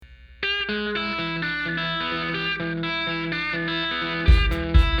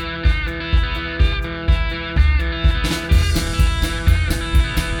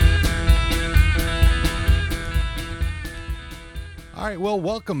right, well,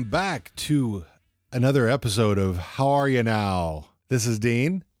 welcome back to another episode of How Are You Now? This is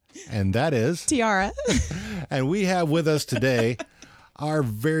Dean, and that is Tiara. And we have with us today our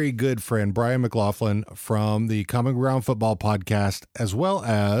very good friend, Brian McLaughlin from the Common Ground Football Podcast, as well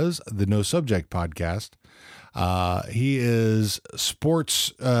as the No Subject Podcast. He is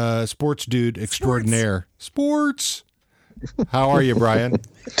sports dude extraordinaire. Sports. How are you, Brian?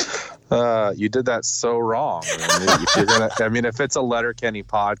 You did that so wrong. If it's a Letterkenny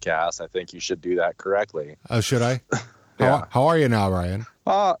podcast, I think you should do that correctly. Should I? Yeah. How are you now, Ryan?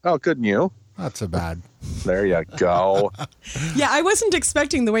 Good. And you? Not so bad. There you go. Yeah, I wasn't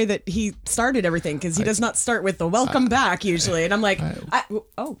expecting the way that he started everything because he does not start with the welcome back usually. And I'm like,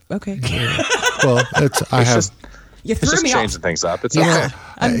 okay. Well, You threw me off. Changing things up. It's okay.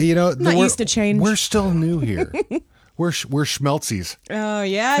 I'm not used to change. We're still new here. We're schmeltsies. Oh,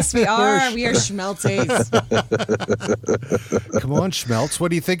 yes, we are. We are schmeltsies. Come on, Schmeltz. What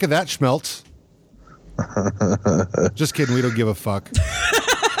do you think of that, Schmeltz? Just kidding. We don't give a fuck.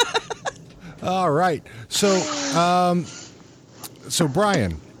 All right. So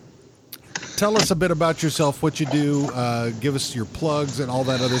Brian, tell us a bit about yourself, what you do, give us your plugs and all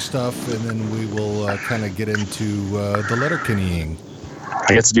that other stuff, and then we will kind of get into the Letterkennying.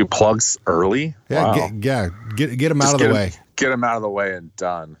 I get to do plugs early. Yeah, wow. Get them out of the way. Get them out of the way and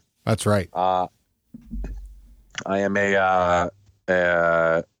done. That's right. I am in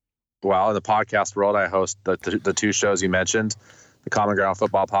the podcast world, I host the two shows you mentioned, the Common Ground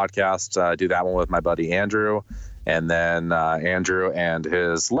Football Podcast. I do that one with my buddy Andrew, and then Andrew and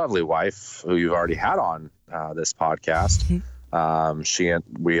his lovely wife, who you've already had on this podcast.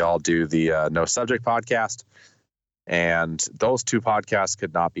 We all do the No Subject Podcast. And those two podcasts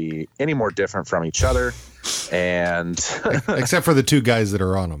could not be any more different from each other. And except for the two guys that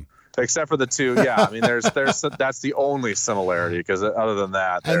are on them. Except for the two, yeah. I mean, there's that's the only similarity, because other than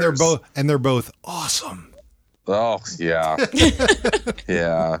that, they're both awesome. Oh yeah,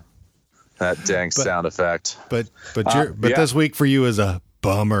 yeah. That dang sound effect. But this week for you is a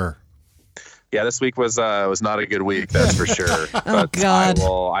bummer. Yeah, this week was not a good week, that's for sure. But God.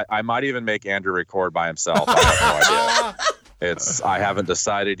 I might even make Andrew record by himself. I have no idea. I haven't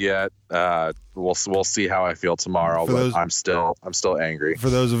decided yet. We'll see how I feel tomorrow. I'm still angry. For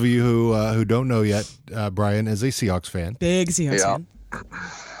those of you who don't know yet, Brian is a Seahawks fan. Big Seahawks fan.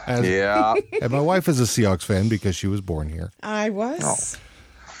 And my wife is a Seahawks fan because she was born here. I was.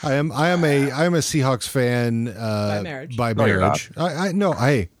 Oh. I am a Seahawks fan by marriage. No, you're not.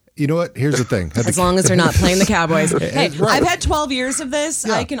 Hey, you know what? Here's the thing. As long as they're not playing the Cowboys. Hey, right. I've had 12 years of this.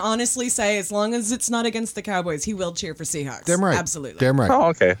 Yeah. I can honestly say, as long as it's not against the Cowboys, he will cheer for Seahawks. Damn right. Absolutely. Damn right. Oh,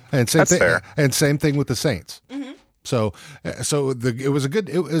 okay. And That's fair. And same thing with the Saints. Mm-hmm. So it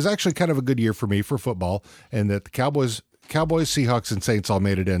was actually kind of a good year for me for football, and that the Cowboys, Seahawks, and Saints all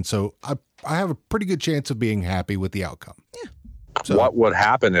made it in. So I have a pretty good chance of being happy with the outcome. Yeah. So, what would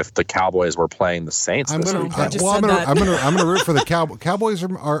happen if the Cowboys were playing the Saints? I'm gonna root for the Cowboys. Cowboys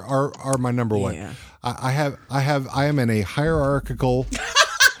are my number one. Yeah. I am in a hierarchical,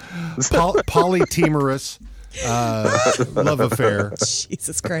 polyteamorous love affair.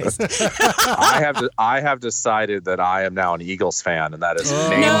 Jesus Christ. I have decided that I am now an Eagles fan, and that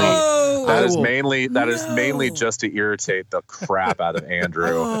is mainly just to irritate the crap out of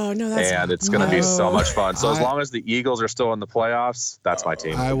Andrew. Oh, no, it's going to be so much fun. So as long as the Eagles are still in the playoffs, that's my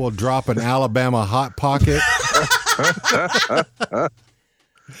team. I will drop an Alabama hot pocket.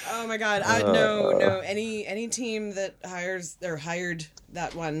 Oh my God! No. Any team that hired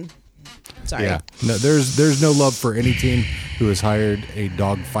that one. Sorry. Yeah. No, there's no love for any team who has hired a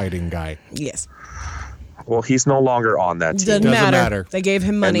dog-fighting guy. Yes. Well, he's no longer on that team. Doesn't matter. They gave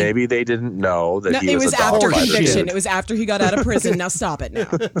him money. And maybe they didn't know that he was a dog after fighter. conviction. It was after he got out of prison. Now stop it now.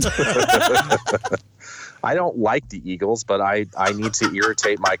 I don't like the Eagles, but I need to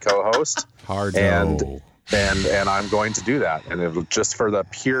irritate my co-host. Hard and no. and I'm going to do that, and it'll just for the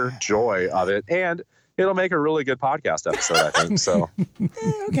pure joy of it, and it'll make a really good podcast episode, I think. So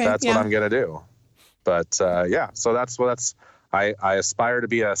that's what I'm going to do. But so that's I aspire to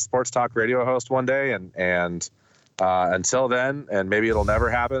be a sports talk radio host one day, and until then, and maybe it'll never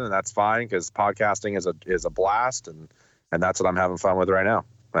happen, and that's fine, because podcasting is a blast, and that's what I'm having fun with right now.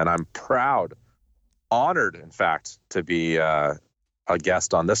 And I'm proud, honored, in fact, to be a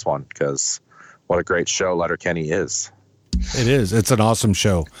guest on this one, because what a great show Letterkenny is. It is. It's an awesome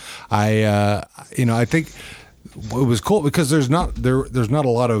show. I think it was cool because there's not a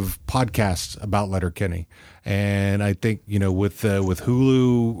lot of podcasts about Letterkenny, and I think with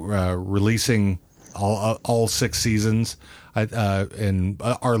Hulu releasing all 6 seasons. And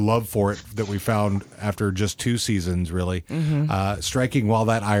our love for it that we found after just 2 seasons, really. Striking while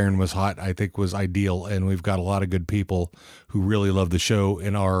that iron was hot, I think was ideal. And we've got a lot of good people who really love the show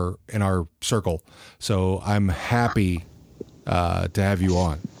in our circle. So I'm happy to have you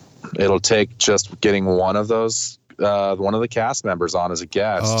on. It'll take just getting one of those, one of the cast members on as a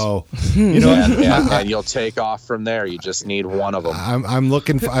guest. Oh, and you'll take off from there. You just need one of them. I'm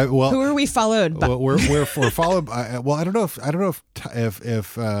looking for. Who are we followed by? We're followed by. Well, I don't know if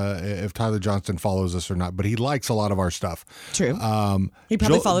Tyler Johnston follows us or not, but he likes a lot of our stuff. True. He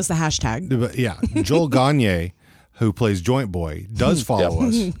probably follows the hashtag. Yeah, Joel Gagne, who plays Joint Boy, does follow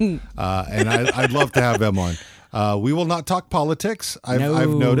us, and I'd love to have him on. We will not talk politics. I've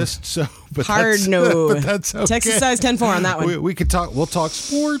noticed. So, but that's okay. Texas size 10-4 on that one. We could talk. We'll talk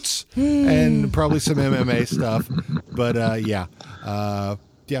sports and probably some MMA stuff. But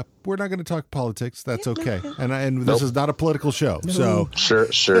we're not going to talk politics. That's okay. And this is not a political show. So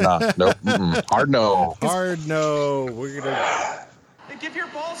sure not. Nope. Hard no. Hard no. We're gonna. Give your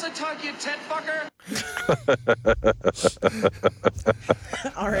balls a tug, you tit fucker.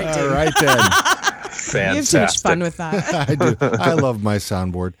 All right, then. Fantastic. You have too much fun with that. I do. I love my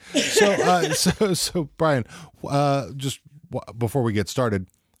soundboard. So Brian, just before we get started,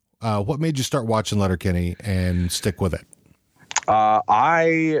 what made you start watching Letterkenny and stick with it?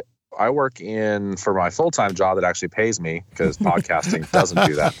 I work for my full-time job that actually pays me, because podcasting doesn't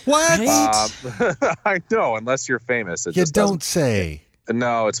do that. What? I know, unless you're famous. You don't say.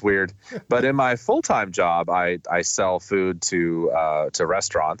 No, it's weird. But in my full-time job, I sell food to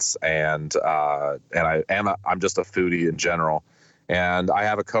restaurants, and I'm just a foodie in general. And I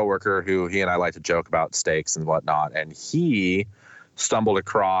have a coworker who he and I like to joke about steaks and whatnot, and he stumbled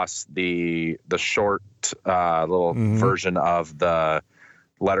across the short little version of the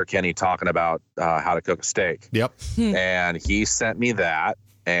Letterkenny talking about how to cook a steak. Yep. And he sent me that,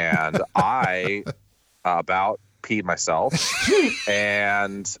 and I about peed myself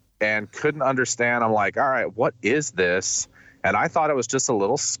and couldn't understand. I'm like, all right, what is this? And I thought it was just a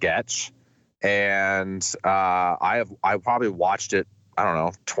little sketch. And I probably watched it, I don't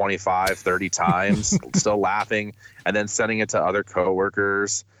know, 25, 30 times, still laughing, and then sending it to other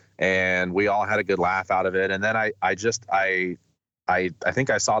coworkers. And we all had a good laugh out of it. And then I think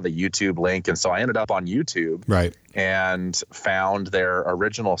I saw the YouTube link. And so I ended up on YouTube, right, and found their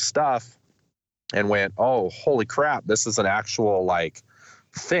original stuff and went, oh, holy crap, this is an actual like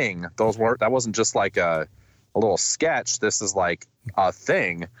thing. That wasn't just like a little sketch. This is like a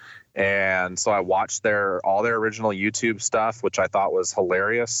thing. And so I watched all their original YouTube stuff, which I thought was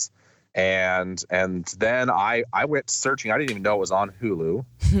hilarious. And then I went searching. I didn't even know it was on Hulu.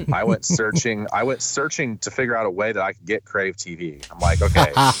 I went searching to figure out a way that I could get Crave TV. I'm like,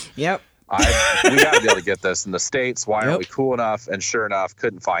 okay, yep. we got to be able to get this in the States. Why aren't we cool enough? And sure enough,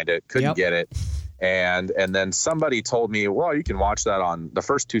 couldn't find it, couldn't get it. And then somebody told me, well, you can watch that on the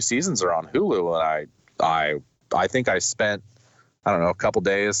first 2 seasons are on Hulu. And I think I spent, I don't know, a couple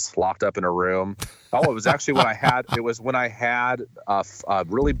days locked up in a room. Oh, it was actually when I had a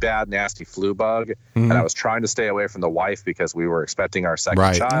really bad, nasty flu bug, and I was trying to stay away from the wife because we were expecting our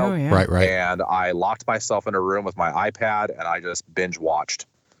second child. Oh, yeah. Right. And I locked myself in a room with my iPad, and I just binge watched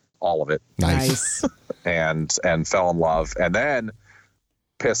all of it. Nice. and fell in love. And then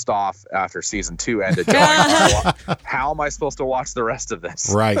pissed off after season 2 ended, going, how am I supposed to watch the rest of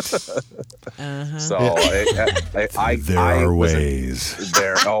this? Right. So there are ways.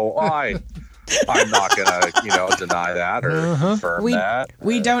 I'm not gonna deny that or confirm that.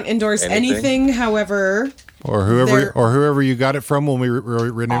 We don't endorse anything, however, or whoever you got it from when we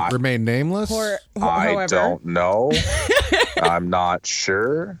remain nameless. I don't know. I'm not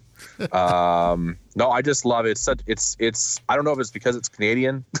sure. No, I just love it. It's I don't know if it's because it's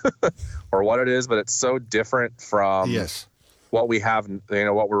Canadian or what it is, but it's so different from what we have,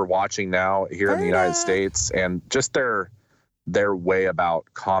 what we're watching now here in the United States, and just their way about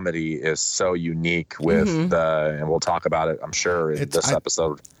comedy is so unique with and we'll talk about it, I'm sure, in this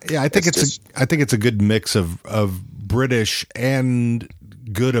episode. Yeah, I think it's a good mix of British and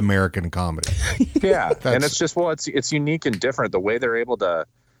good American comedy. Yeah, and it's just, it's unique and different the way they're able to.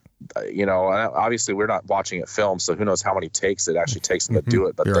 Obviously we're not watching it filmed, so who knows how many takes it actually takes them to do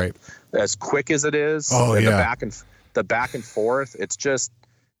it. But as quick as it is, the back and forth, it's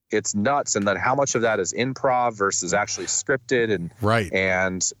nuts. And then how much of that is improv versus actually scripted,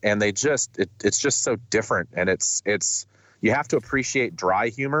 and they just it's just so different. And it's you have to appreciate dry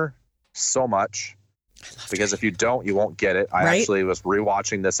humor so much, because if you don't, you won't get it. I actually was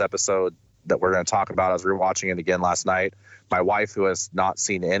rewatching this episode that we're going to talk about as we were watching it again last night. My wife, who has not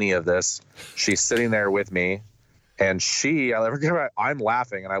seen any of this, she's sitting there with me, and I'm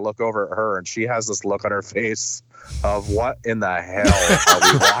laughing, and I look over at her, and she has this look on her face of what in the hell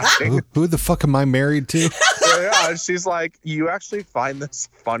are we watching? Who the fuck am I married to? Yeah, and she's like, you actually find this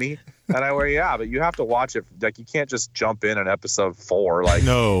funny? And I went, yeah, but you have to watch it. Like, you can't just jump in episode 4. Like,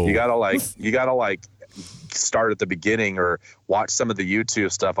 no, you gotta start at the beginning or watch some of the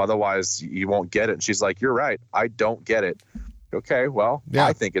YouTube stuff. Otherwise, you won't get it. And she's like, you're right. I don't get it. Okay, well, yeah.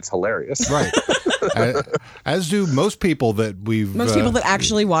 I think it's hilarious. Right. As do most people that people that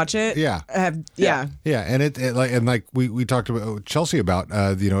actually watch it. Yeah. Yeah. And like we talked about Chelsea about,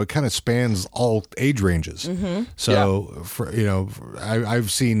 it kind of spans all age ranges. Mm-hmm. So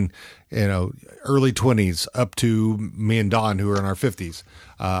I've seen, early 20s up to me and Don, who are in our 50s.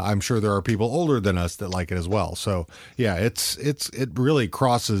 I'm sure there are people older than us that like it as well. So yeah, it really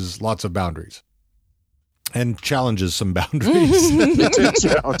crosses lots of boundaries. And challenges some boundaries. It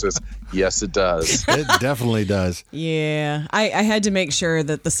challenges. Yes, it does. It definitely does. Yeah. I had to make sure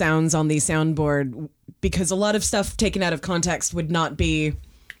that the sounds on the soundboard, because a lot of stuff taken out of context would not be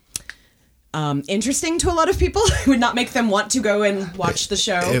interesting to a lot of people. It would not make them want to go and watch the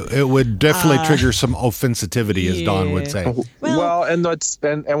show. It would definitely trigger some offensivity, as Don would say. Well, and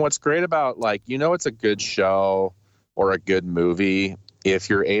what's great about, it's a good show or a good movie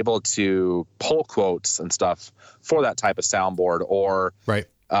if you're able to pull quotes and stuff for that type of soundboard, or right.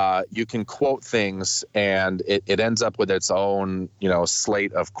 You can quote things and it ends up with its own,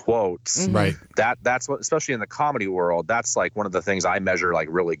 slate of quotes. Mm-hmm. Right. That's what, especially in the comedy world, that's like one of the things I measure like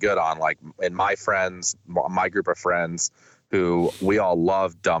really good on, like in my group of friends who we all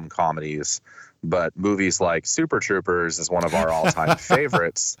love dumb comedies, but movies like Super Troopers is one of our all-time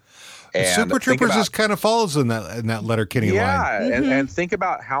favorites. And Super Troopers just kind of follows in that Letterkenny line. Yeah, and think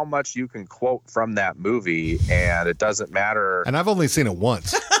about how much you can quote from that movie, and it doesn't matter. And I've only seen it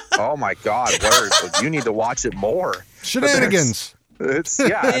once. Oh my God, you need to watch it more. Shenanigans. It's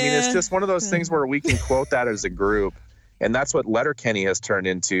just one of those things where we can quote that as a group, and that's what Letterkenny has turned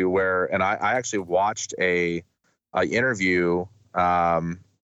into. And I actually watched a interview.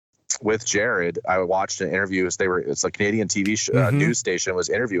 With Jared, I watched an interview. It's a Canadian TV news station was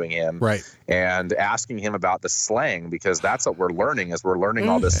interviewing him, right, and asking him about the slang, because that's what we're learning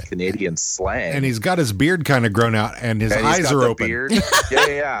all this Canadian slang. And he's got his beard kind of grown out, and his eyes are open. Beard.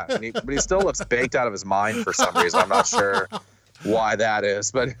 Yeah. But he still looks baked out of his mind for some reason. I'm not sure why that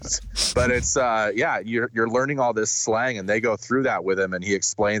is, but it's you're learning all this slang, and they go through that with him, and he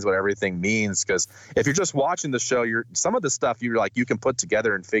explains what everything means. Because if you're just watching the show, some of the stuff you can put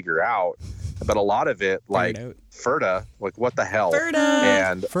together and figure out, but a lot of it, like Ferda, like what the hell,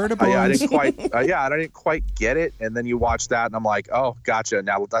 and Ferda I didn't quite I didn't quite get it, and then you watch that and I'm like, oh, gotcha.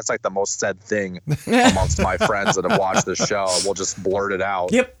 Now that's like the most said thing amongst my friends that have watched the show. We'll just blurt it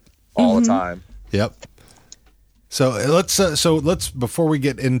out all the time. Yep. So let's before we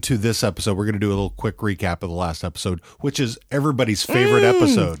get into this episode, we're going to do a little quick recap of the last episode, which is everybody's favorite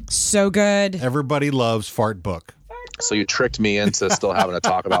episode. So good. Everybody loves Fart Book. So you tricked me into still having to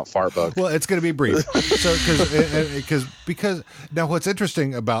talk about Fart Book. Well, it's going to be brief. So because now what's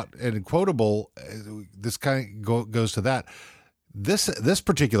interesting about and quotable, this kind of goes to that. This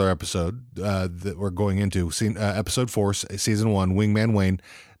particular episode that we're going into, episode 4, season 1, Wingman Wayne,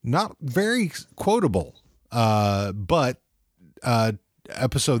 not very quotable. But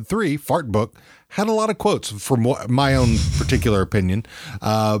episode 3, Fart Book, had a lot of quotes from my own particular opinion.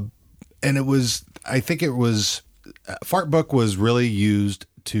 And I think Fart Book was really used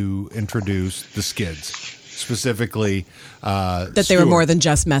to introduce the Skids, specifically, that they were more than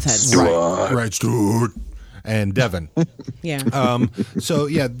just meth heads. Right, Stuart and Devin. Yeah. So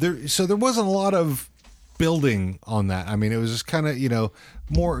there wasn't a lot of building on that. I mean, it was just kind of,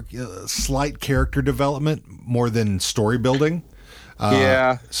 more slight character development more than story building.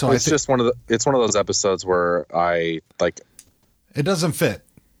 So it's just one of those episodes where it doesn't fit.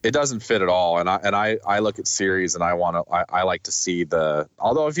 It doesn't fit at all. And I look at series and I like to see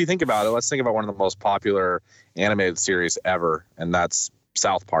although if you think about it, let's think about one of the most popular animated series ever, and that's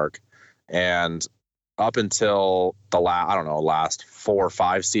South Park. And up until the last 4 or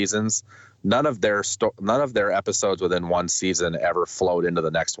 5 seasons, none of their episodes within one season ever flowed into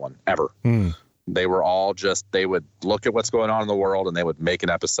the next one, ever. They were all they would look at what's going on in the world and they would make an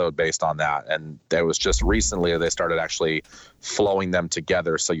episode based on that. And it was just recently they started actually flowing them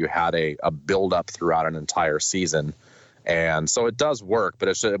together. So you had a build up throughout an entire season. And so it does work, but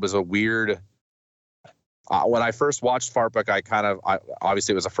it was a weird, when I first watched Fart Book,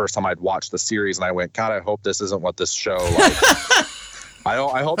 obviously it was the first time I'd watched the series, and I went, God, I hope this isn't what this show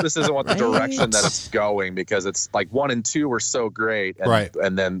I hope this isn't what the direction that it's going, because it's like 1 and 2 were so great,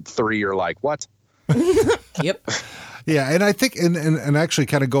 and then 3 you're like, what? Yep. Yeah, and I think, and actually,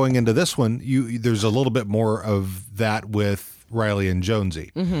 kind of going into this one, there's a little bit more of that with Riley and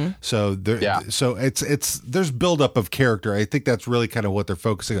Jonesy. Mm-hmm. So so it's there's buildup of character. I think that's really kind of what they're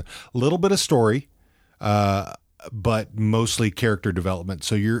focusing on. A little bit of story, but mostly character development.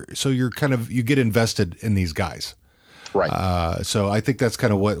 So you're kind of, you get invested in these guys. Right. So I think that's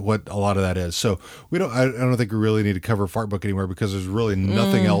kind of what a lot of that is. So I don't think we really need to cover Fart Book anymore, because there's really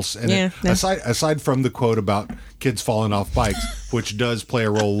nothing else in it aside from the quote about kids falling off bikes, which does play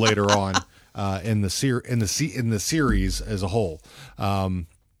a role later on in the series as a whole.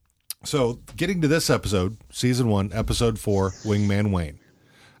 So getting to this episode, season 1, episode 4, Wingman Wayne.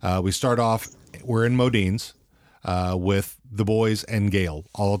 We start off, we're in Modine's with the boys and Gail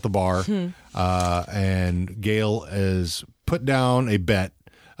all at the bar. And Gail is put down a bet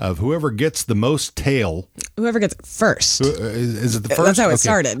of whoever gets the most tail. Whoever gets it first. Is it the first? That's how it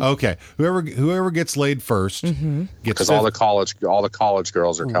started. Okay. Whoever gets laid first gets, because all the college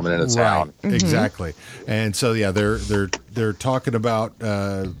girls are coming into town. Right. Exactly. And so they're talking about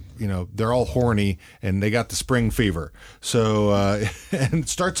they're all horny and they got the spring fever. So and it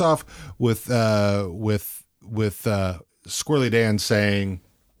starts off with Squirrely Dan saying,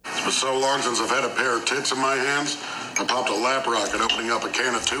 "It's been so long since I've had a pair of tits in my hands. I popped a lap rocket opening up a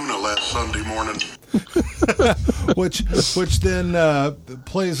can of tuna last Sunday morning." which then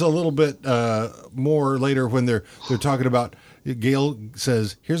plays a little bit more later when they're talking about, Gail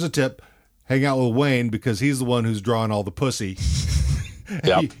says, "Here's a tip: hang out with Wayne because he's the one who's drawing all the pussy."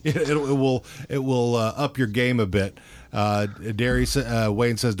 Yep. It will up your game a bit.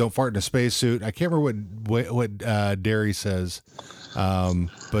 Wayne says, "Don't fart in a spacesuit." I can't remember what Derry says,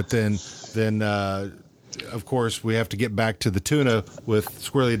 but then of course we have to get back to the tuna with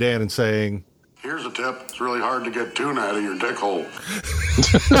Squirrely Dan and saying, "Here's a tip: it's really hard to get tuna out of your dick hole."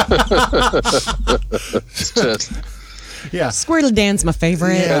 Yeah, Squirrely Dan's my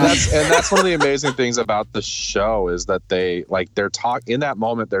favorite. Yeah. And that's one of the amazing things about the show is that in that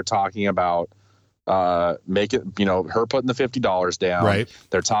moment they're talking about make it, her putting the $50 down. Right.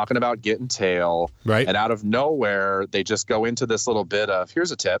 They're talking about getting tail. Right. And out of nowhere, they just go into this little bit of,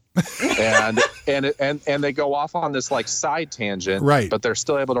 here's a tip. and they go off on this like side tangent. Right. But they're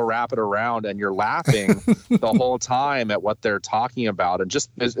still able to wrap it around, and you're laughing the whole time at what they're talking about, and just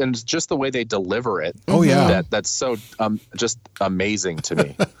the way they deliver it. Oh yeah. That's so just amazing to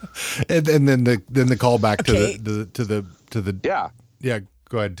me. and then the callback to the yeah.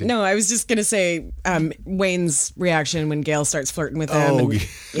 Go ahead, T. No, I was just gonna say Wayne's reaction when Gail starts flirting with him.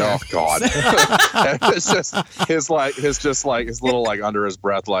 Oh God! It's just his little like under his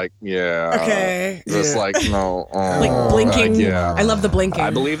breath, like okay, just like no, like blinking. Yeah, I love the blinking.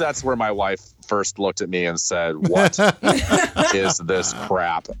 I believe that's where my wife first looked at me and said, "What is this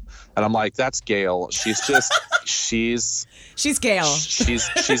crap?" And I'm like, "That's Gail. She's Gail. She's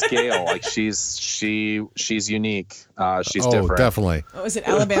Gail. Like she's unique. She's different. Definitely. What was it?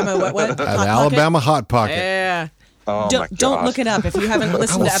 Alabama? What? Alabama Hot Pocket. Yeah. Oh don't look it up if you haven't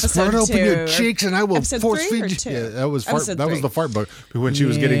listened to episode 2. Open your cheeks and I will force feed you. 2? Yeah, that was the fart book when she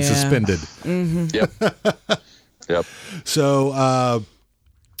was Yeah. getting suspended. Mm-hmm. Yep. So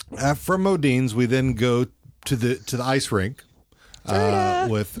from Modine's, we then go to the ice rink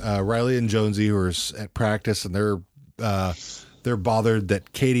with Riley and Jonesy, who are at practice, and they're bothered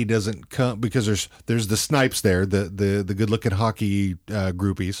that Katie doesn't come because there's the Snipes there, the good looking hockey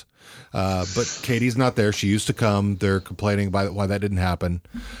groupies, but Katie's not there. She used to come. They're complaining about why that didn't happen,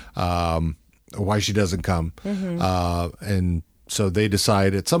 why she doesn't come, and so they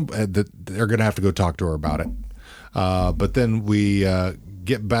decide that they're going to have to go talk to her about it. But then we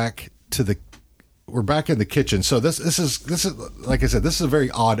get back to we're back in the kitchen. So this is like I said, this is a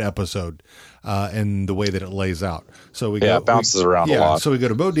very odd episode in the way that it lays out. So it bounces around a lot. So we go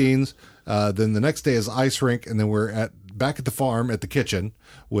to Modine's. Then the next day is ice rink, and then we're back at the farm at the kitchen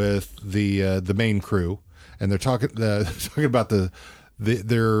with the main crew, and they're talking about the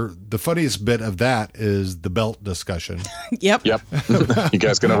funniest bit of that is the belt discussion. Yep. You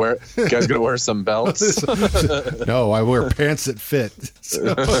guys gonna wear some belts? No, I wear pants that fit.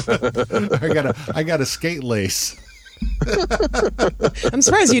 So I got a skate lace. I'm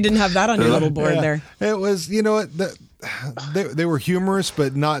surprised you didn't have that on your little board there. It was, they were humorous,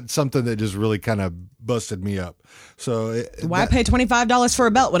 but not something that just really kind of busted me up. So why pay $25 for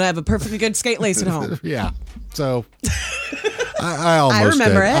a belt when I have a perfectly good skate lace at home? Yeah. So I almost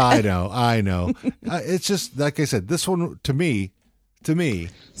remember did. it. I know. It's just like I said. This one to me to me.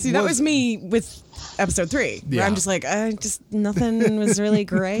 See, that was me with episode 3. Where Yeah. I'm just like, nothing was really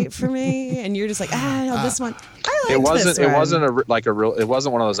great for me, and you're just like, no, this one. I liked this one. It wasn't it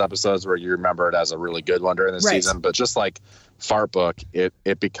wasn't one of those episodes where you remember it as a really good one during the season, but just like Fart Book,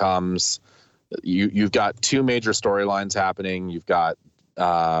 it becomes you've got 2 major storylines happening. You've got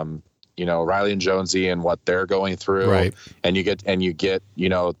Riley and Jonesy and what they're going through, right? And you get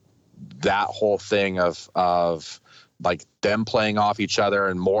that whole thing of like them playing off each other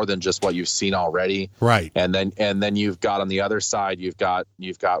and more than just what you've seen already, right? And then you've got on the other side you've got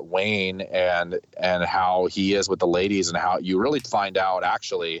Wayne and how he is with the ladies, and how you really find out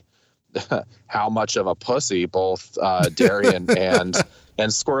actually how much of a pussy both Darian and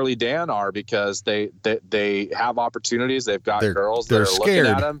Squirrely Dan are, because they have opportunities. They've got girls that are scared.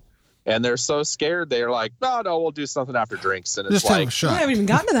 looking at them, and they're so scared. They're like, no, we'll do something after drinks. And it's Just have like, a shot. I haven't even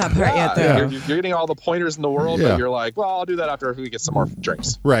gotten to that part yet, though. You're getting all the pointers in the world, but you're like, well, I'll do that after we get some more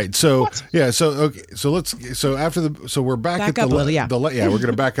drinks. Right. So So we're back at up a little, yeah. We're going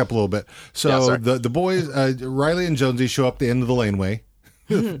to back up a little bit. So Yeah, the boys, Riley and Jonesy show up at the end of the laneway.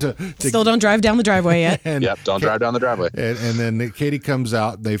 Still don't drive down the driveway yet. And, Don't drive down the driveway. and then Katie comes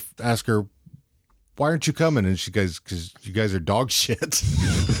out. They ask her, "Why aren't you coming?" And she goes, "Because you guys are dog shit."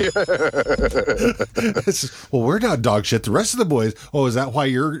 Well, we're not dog shit. The rest of the boys. Oh, is that why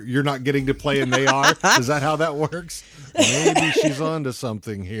you're not getting to play and they are? Is that how that works? Maybe she's onto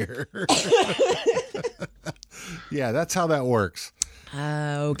something here. Yeah, that's how that works.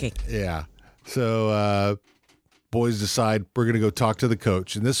 Okay. Yeah. So boys decide we're going to go talk to the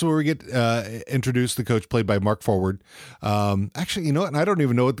coach. And this is where we get introduced to the coach, played by Mark Forward. Actually, you know what? And I don't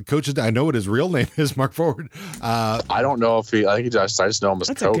even know what the coach is. I know what his real name is, Mark Forward. I don't know if I just know him as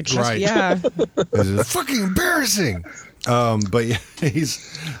That's a good coach. choice. Right. Yeah. This is fucking embarrassing. But yeah, he's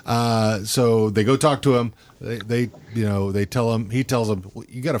so they go talk to him. They tell him, he tells them, well,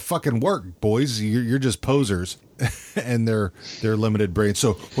 you got to fucking work, boys. You're just posers. And they're limited brains.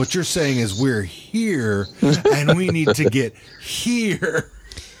 So what you're saying is we're here and we need to get here.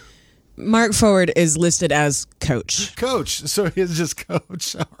 Mark Forward is listed as coach. Coach. So he's just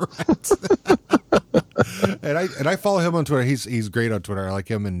coach. All right. And I follow him on Twitter. He's great on Twitter. I like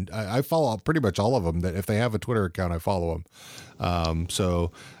him, and I follow pretty much all of them. That if they have a Twitter account, I follow them.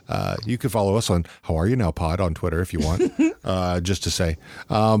 So you can follow us on How Are You Now Pod on Twitter if you want, just to say.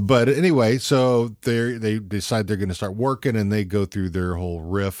 But anyway, so they decide they're going to start working, and they go through their whole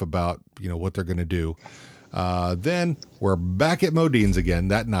riff about what they're going to do. Then we're back at Modine's again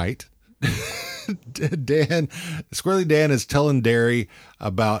that night. Squirrely Dan is telling Derry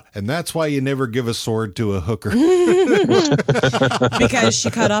about, and that's why you never give a sword to a hooker. Because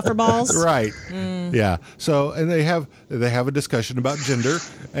she cut off her balls? Right. Yeah. So, and they have a discussion about gender,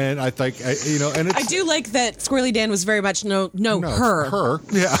 and I think, and it's, I do like that Squirrely Dan was very much her.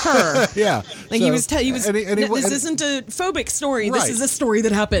 Yeah. Her. Yeah. Like he was this and isn't a phobic story. Right. This is a story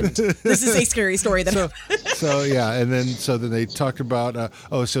that happened. This is a scary story that happened. So yeah, and then they talked about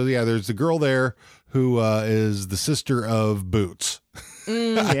there's the girl there who is the sister of Boots.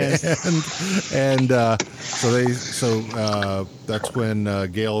 Yes. and that's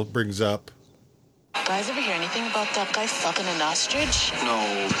when Gail brings up, Guys, ever hear anything about that guy fucking an ostrich?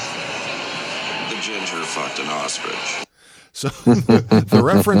 No. The ginger fucked an ostrich. so the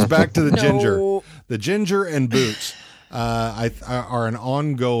reference back to the No. ginger and Boots are an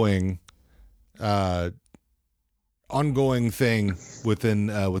ongoing thing within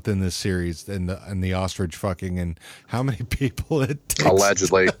this series, and the ostrich fucking, and how many people it takes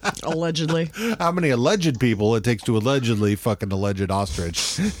Allegedly. how many alleged people it takes to allegedly fuck an alleged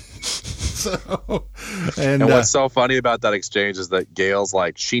ostrich. So and what's so funny about that exchange is that Gail's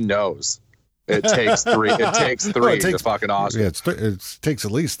like, she knows it takes three. It takes three to fuck an ostrich. Yeah, it takes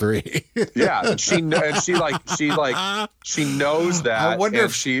at least 3. Yeah, and she knows that. I wonder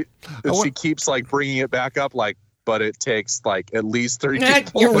if she keeps like bringing it back up, like, but it takes like at least 3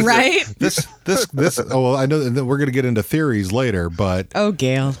 people. You're right. this. Well, I know that we're going to get into theories later, but Oh,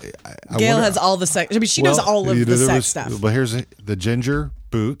 Gail. Gail has all the sex. I mean, she knows all of the sex stuff. But here's the ginger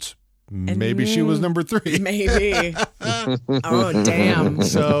Boots. Maybe she was number 3. Maybe. Oh, damn.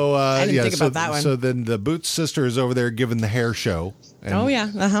 So I didn't think about that one. So then the Boots sister is over there giving the hair show. And Oh,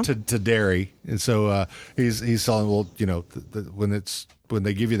 yeah. Uh-huh. To Derry, and so he's telling, well, when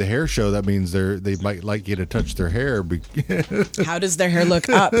they give you the hair show, that means they might like you to touch their hair. How does their hair look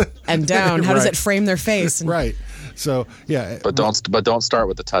up and down? How does Right. it frame their face? Right. So yeah. But don't start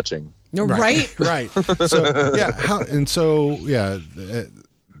with the touching. No, right? Right. So yeah.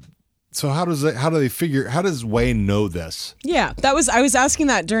 So how does Wayne know this? Yeah, I was asking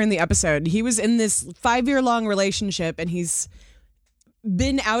that during the episode. He was in this 5-year-long relationship, and he's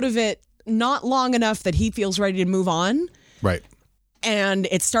been out of it not long enough that he feels ready to move on. Right. And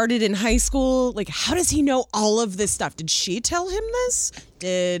it started in high school. Like, how does he know all of this stuff? Did she tell him this?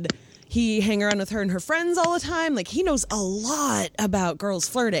 Did he hang around with her and her friends all the time? Like, he knows a lot about girls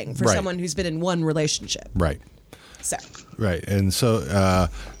flirting for someone who's been in one relationship. Right. So. Right. And so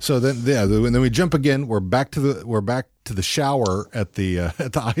then we jump again. We're back to the shower at the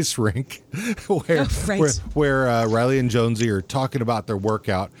ice rink where Riley and Jonesy are talking about their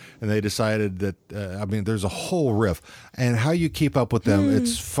workout, and they decided that there's a whole riff, and how you keep up with them,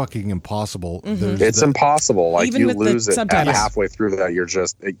 it's fucking impossible. It's impossible. Like, even you with lose the it subtitles. halfway through that. You're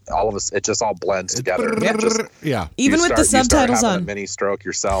just it just all blends together. Even with the subtitles you start having on, a mini stroke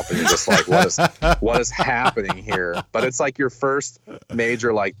yourself, and you're just like, what is happening here? But it's like your first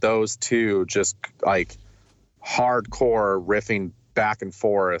major, like those two just like hardcore riffing back and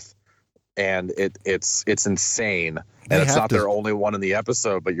forth, and it's insane. And it's not their only one in the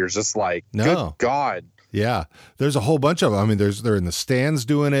episode, but you're just like, good God. Yeah, there's a whole bunch of them. I mean, they're in the stands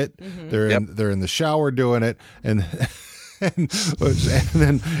doing it. Mm-hmm. They're in the shower doing it, and then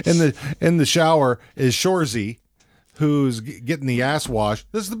in the shower is Shorzy, who's getting the ass wash.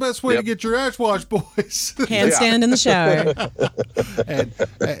 This is the best way to get your ass washed, boys. Handstand in the shower.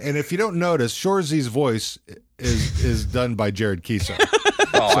 and if you don't notice, Shorzy's voice is done by Jared Keeso.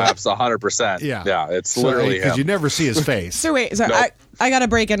 Oh, absolutely, 100%. Yeah, it's literally him. Because you never see his face. So wait, I got to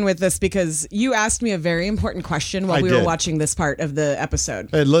break in with this because you asked me a very important question while we were watching this part of the episode.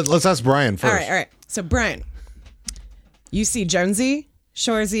 Hey, let's ask Brian first. All right. So Brian, you see Jonesy,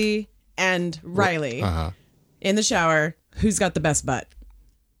 Shorzy, and Riley in the shower. Who's got the best butt?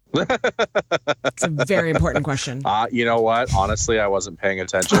 It's a very important question. You know what? Honestly, I wasn't paying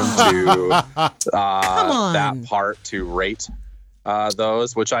attention to that part to rate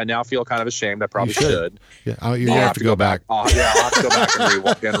those, which I now feel kind of ashamed. I probably should. Yeah, you have to go back. I'll have to go back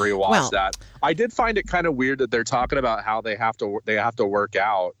and rewatch that. I did find it kind of weird that they're talking about how they have to work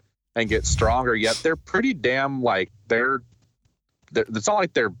out and get stronger, yet they're pretty damn like they're it's not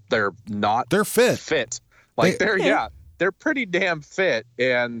like they're not fit. Like they're pretty damn fit,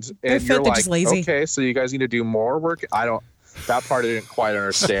 and you're fit, like, just lazy. Okay, so you guys need to do more work. That part I didn't quite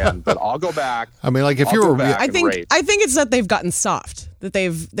understand, but I'll go back. I mean, like if you were, I think it's that they've gotten soft, that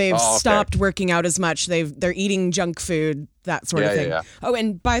they've stopped working out as much. They're eating junk food, that sort of thing. Yeah. Oh,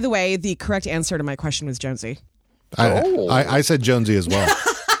 and by the way, the correct answer to my question was Jonesy. I said Jonesy as well.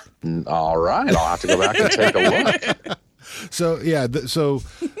 All right, I'll have to go back and take a look. So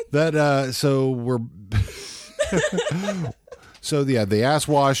we're the ass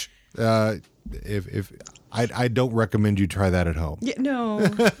wash. If I don't recommend you try that at home. Yeah, no,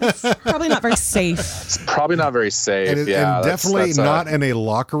 it's probably not very safe. It's probably not very safe. And definitely not in a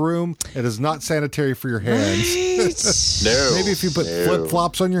locker room. It is not sanitary for your hands. Right? No. Maybe if you put flip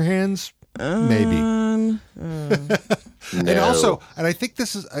flops on your hands. Maybe. And also, and I think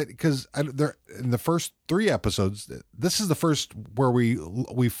this is because they're in the first 3 episodes. This is the first where we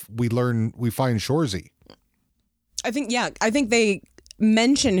find Shorzy. I think they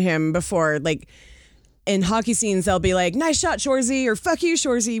mention him before, like in hockey scenes. They'll be like, "Nice shot, Shorzy," or "Fuck you,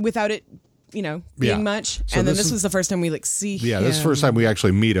 Shorzy," without it, being much. So and then this was the first time we see him. Yeah, this is the first time we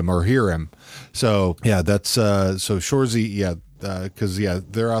actually meet him or hear him. So yeah, that's so Shorzy. Yeah, because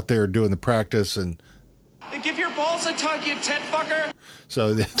they're out there doing the practice and. Give your balls a tug, you tit fucker.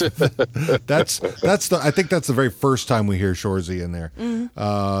 So I think that's the very first time we hear Shorzy in there.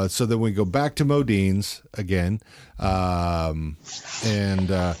 Mm-hmm. So then we go back to Modine's again, and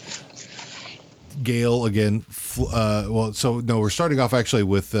Gail again. We're starting off actually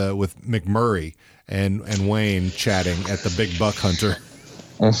with McMurray and Wayne chatting at the Big Buck Hunter.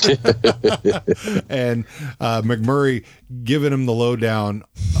 And McMurray giving him the lowdown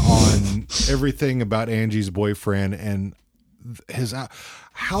on everything about Angie's boyfriend and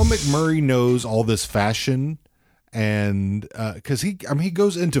how McMurray knows all this fashion, and because he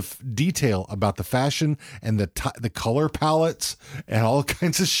goes into detail about the fashion and the color palettes and all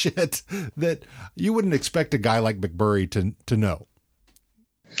kinds of shit that you wouldn't expect a guy like McMurray to know.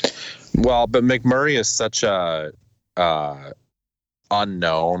 Well, but McMurray is such a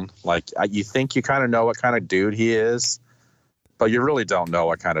unknown. Like, you think you kind of know what kind of dude he is, but you really don't know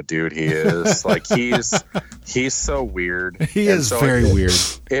what kind of dude he is. Like, he's so weird. He is so very weird.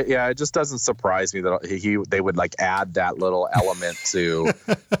 It just doesn't surprise me that they would like add that little element to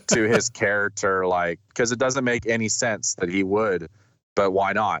his character, like, because it doesn't make any sense that he would, but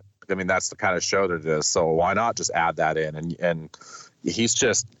why not? I mean, that's the kind of show that it is, so why not just add that in? And he's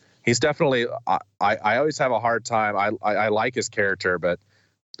definitely. I always have a hard time. I like his character, but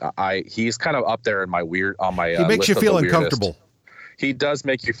he's kind of up there in my weird on my. He makes you feel uncomfortable. he does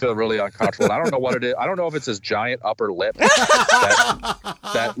make you feel really uncomfortable. And I don't know what it is. I don't know if it's his giant upper lip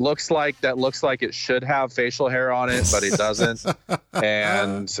that looks like it should have facial hair on it, but it doesn't.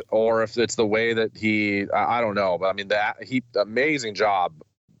 And or if it's the way that I don't know. But I mean, amazing job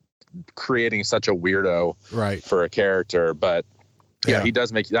creating such a weirdo for a character. But yeah, he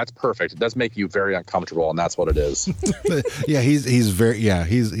does that's perfect. It does make you very uncomfortable, and that's what it is. He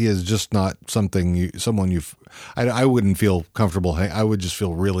is just not someone I wouldn't feel comfortable. I would just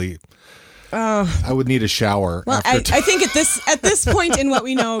feel really. I would need a shower. Well, I think at this point in what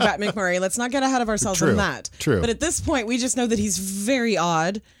we know about McMurray, let's not get ahead of ourselves on that. True. But at this point, we just know that he's very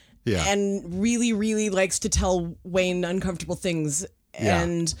odd, and really, really likes to tell Wayne uncomfortable things,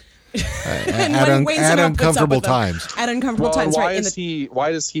 and. At uncomfortable times. At uncomfortable times,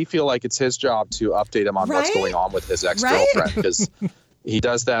 why does he feel like it's his job to update him on what's going on with his ex-girlfriend? Because he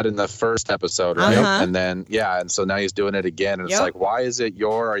does that in the first episode, right? And then and so now he's doing it again, and it's like, why is it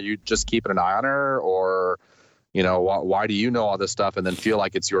are you just keeping an eye on her, or why do you know all this stuff and then feel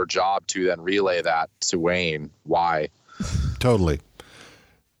like it's your job to then relay that to Wayne? Why? Totally.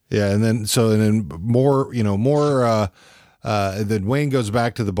 Yeah, and then more. Then Wayne goes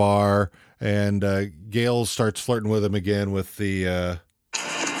back to the bar, and Gail starts flirting with him again with the. Hey,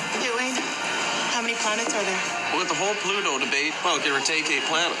 Wayne, how many planets are there? With the whole Pluto debate, well, give or take 8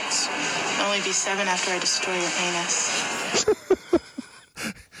 planets. It'll only be 7 after I destroy your anus.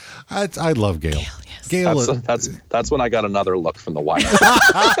 I love Gail. Gail, yes. Gail, that's when I got another look from the wife.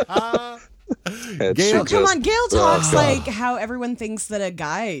 Gail, come on, Gail talks like how everyone thinks that a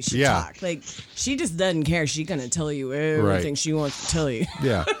guy should talk. Like, she just doesn't care. She's gonna tell you everything she wants to tell you.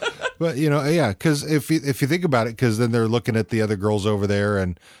 Yeah, but because if you think about it, because then they're looking at the other girls over there,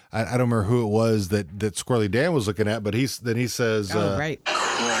 and I don't remember who it was that Squirrely Dan was looking at, but he says, right.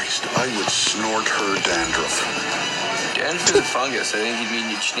 Christ, I would snort her dandruff. Dandruff is a fungus. I think he'd mean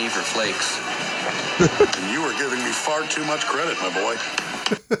you'd sneeze her flakes. And you are giving me far too much credit, my boy.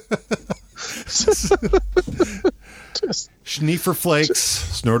 Schneefer flakes,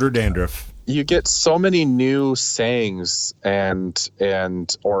 snorter dandruff. You get so many new sayings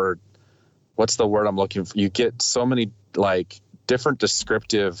or what's the word I'm looking for? You get so many like different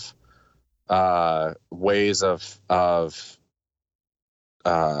descriptive ways of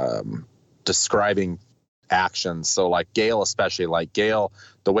describing actions. So like Gail, especially like Gail,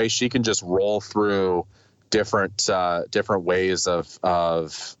 the way she can just roll through different ways of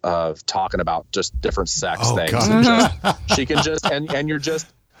talking about just different sex things. And she can just and you're just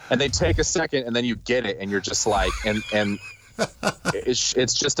and they take a second and then you get it and you're just like and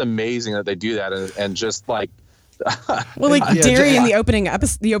it's just amazing that they do that and just like well, like Derry in the opening of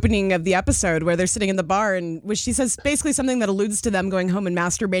the episode where they're sitting in the bar and which she says basically something that alludes to them going home and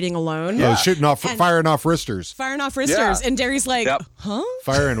masturbating alone. Yeah, firing off wristers. Firing off wristers. And Derry's like, huh?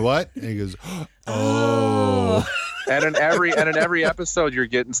 Firing what? And he goes, oh. And in every episode you're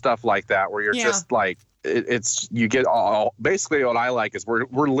getting stuff like that where you're just like you get all basically what I like is we're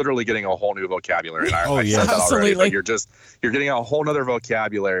literally getting a whole new vocabulary. I said that already, but you're getting a whole nother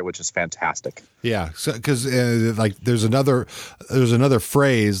vocabulary, which is fantastic. Yeah, so because like there's another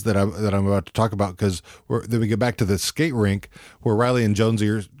phrase that I'm about to talk about because then we get back to the skate rink where Riley and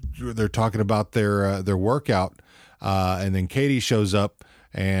Jonesy they're talking about their workout, and then Katie shows up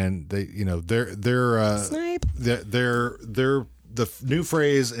and they're Snipe. The new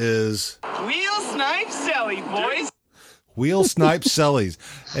phrase is Wheel snipe Sally, boys. Wheel snipe Sellies.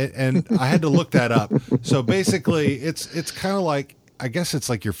 And I had to look that up. So basically it's kind of like, I guess it's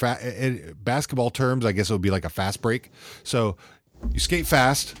like your basketball terms, I guess it would be like a fast break. So you skate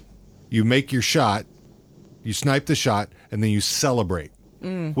fast, you make your shot, you snipe the shot, and then you celebrate.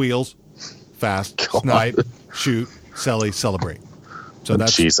 Wheels, fast, snipe, shoot, Selly, celebrate. So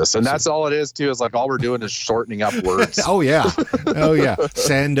that's Jesus, and that's all it is too. Is like all we're doing is shortening up words. Oh yeah,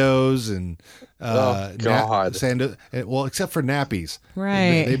 Sandos and God, Sandos. Well, except for nappies,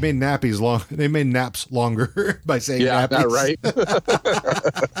 right? They made nappies long. They made naps longer by saying nappies. Right.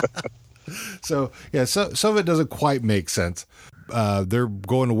 So some of it doesn't quite make sense. They're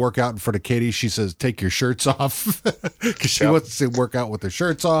going to work out in front of Katie. She says, "Take your shirts off," because she wants to work out with their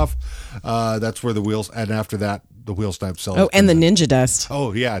shirts off. That's where the wheels, and after that, the wheel snipe sells. Oh, and the ninja dust.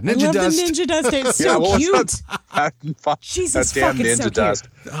 Oh yeah, ninja dust. The ninja dust. It's so cute. Jesus, damn fucking ninja so dust.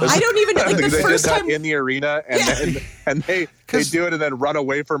 Cute. I don't even like the they first did that time in the arena, and they do it and then run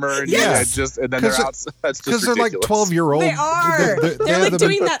away from her, and then they're out. That's just because they're like 12-year-old. They are. They're like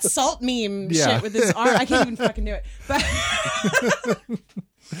doing that salt meme shit with his arm. I can't even fucking do it, but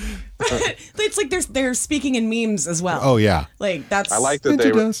it's like they're speaking in memes as well. Oh yeah, like that's. I like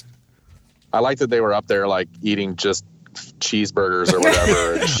that they were up there like eating just cheeseburgers or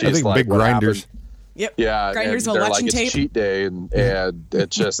whatever. And she's I think like, big grinders. Happened? Yep. Yeah. Grinders and while they're watching like, tape. it's cheat day. And it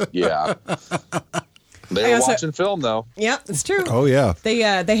just, yeah. They were watching film, though. Yeah, it's true. Oh, yeah. They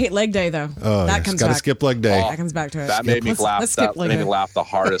hate leg day, though. Oh, that comes gotta back. skip leg day. That comes back to it. That made me laugh. Let's skip That leg made me day. laugh the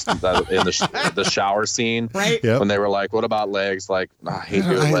hardest in the shower scene. Right. Yep. When they were like, "What about legs?" Like, I hate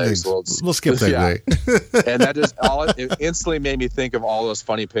doing legs. We'll skip leg day. And that just it instantly made me think of all those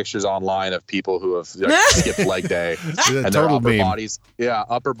funny pictures online of people who have skipped leg day, and their upper bodies. Yeah,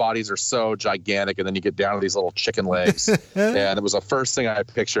 upper bodies are so gigantic, and then you get down to these little chicken legs, and it was the first thing I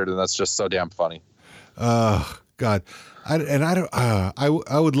pictured, and that's just so damn funny. God, I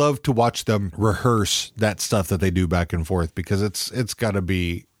would love to watch them rehearse that stuff that they do back and forth, because it's got to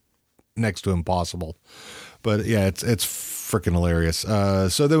be next to impossible. But yeah, it's freaking hilarious.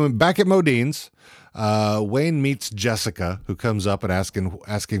 So then back at Modine's, Wayne meets Jessica, who comes up and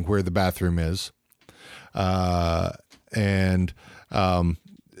asking where the bathroom is, and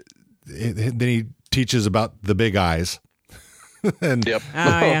then he teaches about the big eyes. And Yep.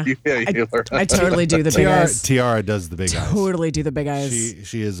 Yeah. I totally do the big eyes. Tiara does the big eyes. Totally do the big eyes.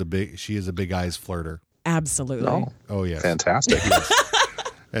 She is a big eyes flirter. Absolutely. Oh yes. Fantastic.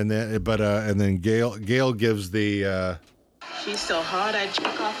 And then Gail gives the She's so hard, I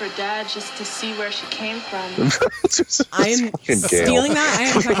jerk off her dad just to see where she came from. I am stealing that. I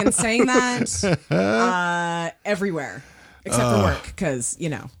am fucking saying that everywhere except for work, because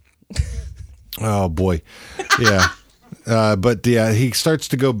oh boy, yeah. But yeah, he starts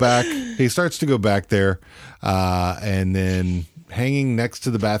to go back there, and then hanging next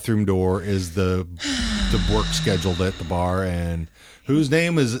to the bathroom door is the work scheduled at the bar, and whose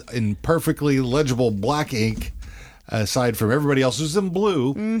name is in perfectly legible black ink, aside from everybody else who's in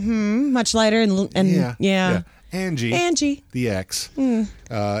blue. Mm-hmm. Much lighter and yeah. Angie, the ex.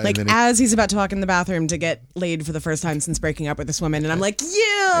 As he's about to walk in the bathroom to get laid for the first time since breaking up with this woman, and I'm like,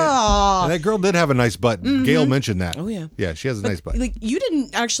 yeah. And that girl did have a nice butt. Mm-hmm. Gail mentioned that. Oh yeah, yeah, she has a nice butt. Like, you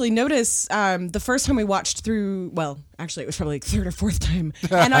didn't actually notice the first time we watched through. Well, actually, it was probably like third or fourth time,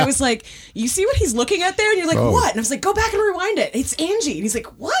 and I was like, you see what he's looking at there, and you're like, what? And I was like, go back and rewind it. It's Angie, and he's like,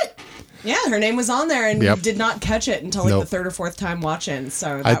 what? Yeah, her name was on there, and did not catch it until the third or fourth time watching.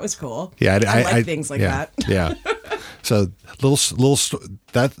 So that was cool. Yeah, I like things like that. Yeah. So little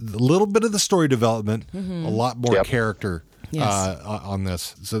bit of the story development, a lot more character on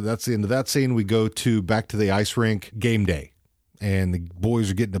this. So that's the end of that scene. We go back to the ice rink, game day, and the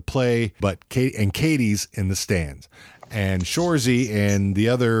boys are getting to play, but Katie's in the stands. And Shorzy and the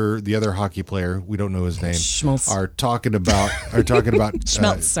other hockey player, we don't know his name, Schmaltz. are talking about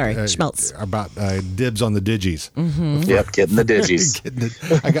Schmeltz. Schmeltz about dibs on the digis. Mm-hmm. Yep, getting the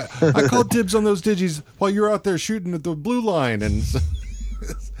digis. I called dibs on those digis while you were out there shooting at the blue line, and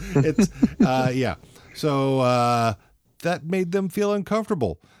it's yeah. So that made them feel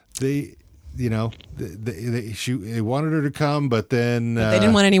uncomfortable. They wanted her to come, but then they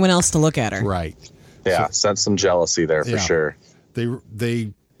didn't want anyone else to look at her. Right. Yeah, sense some jealousy there for sure.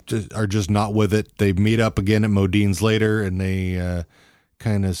 They are just not with it. They meet up again at Modine's later, and they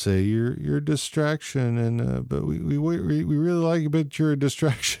kind of say, "You're a distraction," and but we really like you, but you're a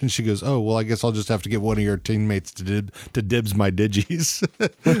distraction. She goes, "Oh well, I guess I'll just have to get one of your teammates to dibs my digis."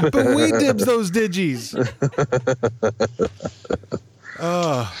 But we dibs those digis.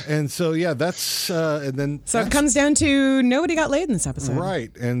 And so yeah, that's and then so it comes down to nobody got laid in this episode, right?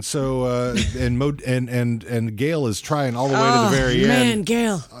 And so and Gail is trying all the way to the very end. Man,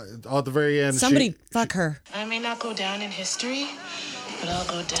 Gail, at the very end, somebody fuck her. I may not go down in history, but I'll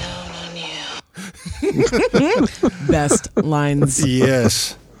go down on you. Best lines.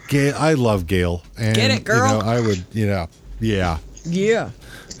 Yes, Gail. I love Gail. And, get it, girl. I would. Yeah.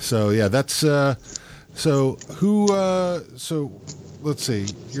 So yeah, that's so who. So let's see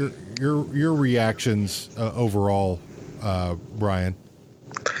your reactions overall, Brian.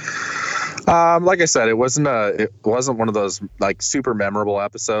 Like I said, it wasn't one of those like super memorable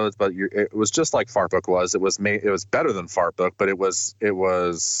episodes, but it was just like Fart Book was. It was better than Fart Book, but it's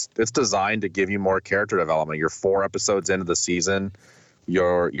designed to give you more character development. You're 4 episodes into the season.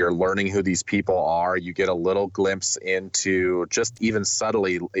 You're learning who these people are. You get a little glimpse into, just even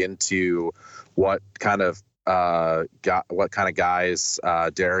subtly, into what kind of guys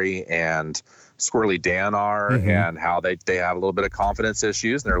Derry and Squirrely Dan are, and how they have a little bit of confidence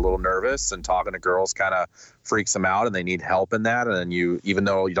issues, and they're a little nervous, and talking to girls kind of freaks them out, and they need help in that. And then even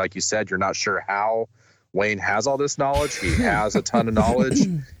though, like you said, you're not sure how Wayne has all this knowledge, he has a ton of knowledge.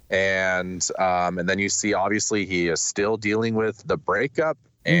 And then you see, obviously, he is still dealing with the breakup,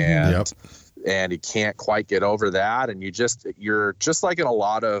 and he can't quite get over that. And you're just like in a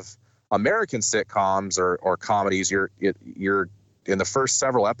lot of American sitcoms or comedies, you're in the first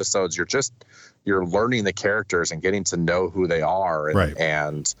several episodes, you're learning the characters and getting to know who they are, and, right.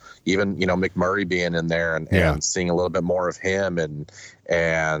 and even McMurray being in there and seeing a little bit more of him, and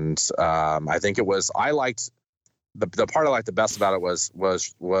I think I liked the part I liked the best about it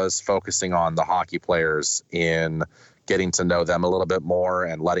was focusing on the hockey players, in getting to know them a little bit more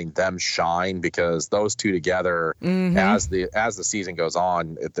and letting them shine, because those two together, as the season goes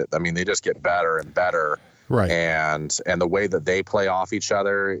on, they just get better and better. Right. And the way that they play off each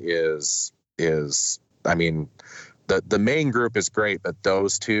other is the main group is great, but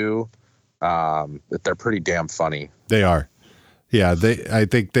those two, they're pretty damn funny. They are. Yeah. I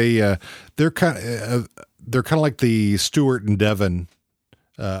think they're kind of like the Stuart and Devon,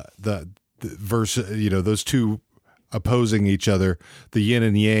 the versus, those two opposing each other, the yin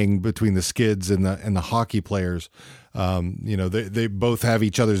and yang between the Skids and the hockey players. They both have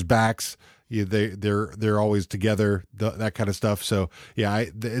each other's backs. They're always together, that kind of stuff. So yeah,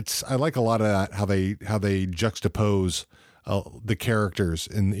 I like a lot of that, how they juxtapose the characters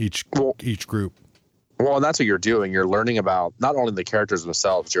in each group. Well, and that's what you're doing. You're learning about not only the characters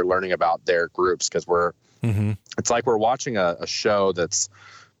themselves, you're learning about their groups, because it's like we're watching a show that's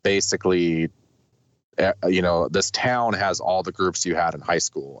basically, this town has all the groups you had in high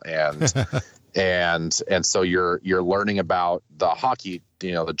school, and and so you're learning about the hockey,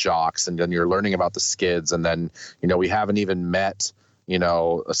 the jocks, and then you're learning about the Skids, and then we haven't even met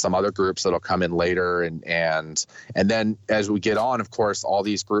some other groups that'll come in later, and then as we get on, of course, all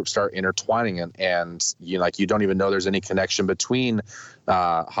these groups start intertwining, and you don't even know there's any connection between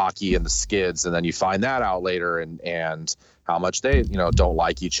hockey and the Skids, and then you find that out later, and how much they don't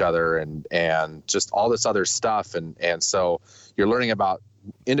like each other, and just all this other stuff, and so you're learning about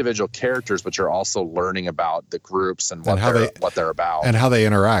individual characters, but you're also learning about the groups and what they're about and how they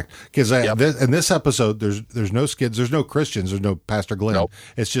interact. Because in this episode, there's no Skids, there's no Christians, there's no Pastor Glenn. Nope.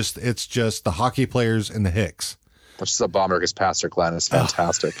 It's just the hockey players and the Hicks. Which is a bummer, because Pastor Glenn is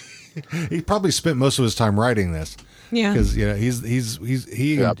fantastic. He probably spent most of his time writing this. Yeah, because he and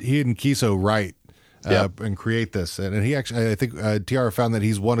Kiso write and create this, and he actually, I think TR found that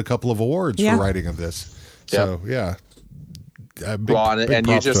he's won a couple of awards for writing of this. So and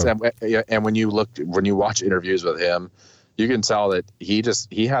when you watch interviews with him, you can tell that he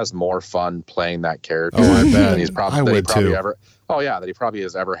has more fun playing that character than he probably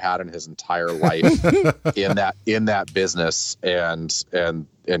has ever had in his entire life in that business, and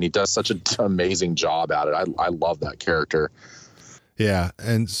he does such an amazing job at it. I love that character. Yeah,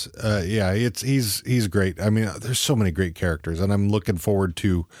 and he's great. I mean, there's so many great characters, and I'm looking forward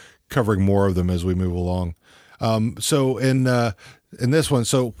to covering more of them as we move along. So in this one,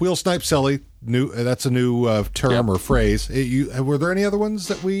 so Wheel Snipe Celly, that's a new term or phrase. Were there any other ones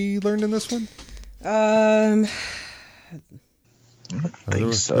that we learned in this one? I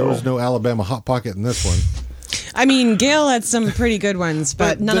think so. There was no Alabama Hot Pocket in this one. I mean, Gail had some pretty good ones,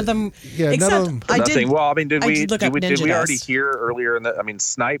 but none of them. Yeah, except none of them. I did. Well, I mean, did we already Dust. hear earlier in the? I mean,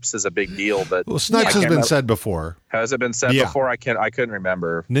 Snipes is a big deal, but Snipes has been said before. Has it been said before? I couldn't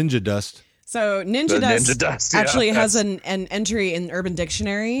remember. Ninja Dust. So Ninja Dust actually has an entry in Urban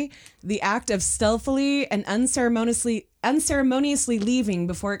Dictionary: the act of stealthily and unceremoniously leaving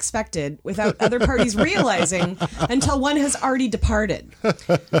before expected, without other parties realizing until one has already departed.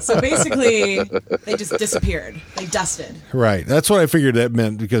 So basically, they just disappeared. They dusted. Right. That's what I figured that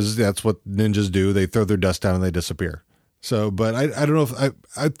meant, because that's what ninjas do. They throw their dust down and they disappear. So, but I don't know if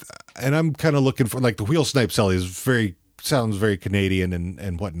and I'm kind of looking for, like, the Wheel Snipe Celly sounds very Canadian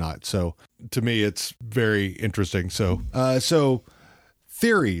and whatnot. So to me, it's very interesting. So,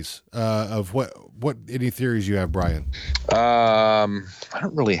 theories of what any theories you have, Brian? I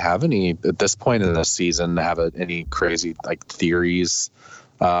don't really have any at this point in the season. Any crazy theories.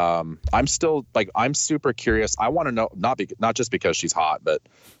 I'm still I'm super curious. I want to know, not just because she's hot, but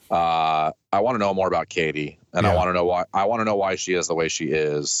I want to know more about Katie, and I want to know why. I want to know why she is the way she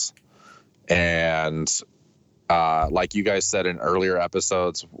is, and like you guys said in earlier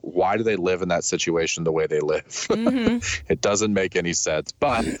episodes, why do they live in that situation the way they live? Mm-hmm. It doesn't make any sense.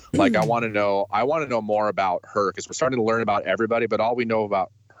 But I want to know more about her, because we're starting to learn about everybody, but all we know about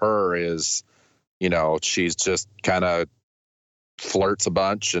her is, she's just kind of flirts a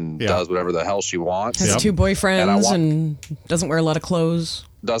bunch and does whatever the hell she wants. Has two boyfriends and doesn't wear a lot of clothes.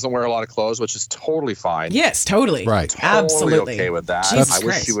 Doesn't wear a lot of clothes, which is totally fine. Yes, totally. Right. Totally absolutely okay with that. Jesus I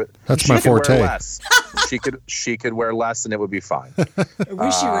wish she would. That's my forte. Wear less. she could wear less and it would be fine. I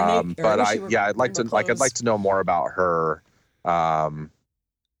wish she were naked. But I'd like to know more about her. But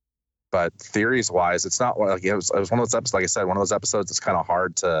theories wise, it's not it was one of those episodes. Like I said, one of those episodes that's kind of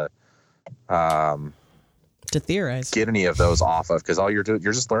hard to to theorize, get any of those off of, because all you're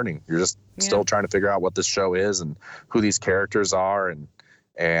just learning. You're just still trying to figure out what this show is and who these characters are and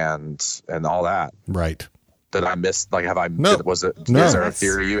all that. Right. Did I miss? Like, have I? No. Was it? No. Is there a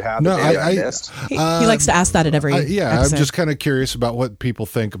theory you had? No, that I missed. He likes to ask that at every. episode. I'm just kind of curious about what people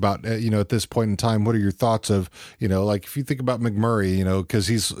think about at this point in time. What are your thoughts of like if you think about McMurray, because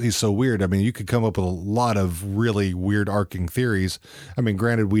he's so weird. I mean, you could come up with a lot of really weird arcing theories. I mean,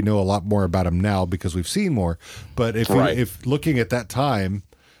 granted, we know a lot more about him now because we've seen more. But if looking at that time.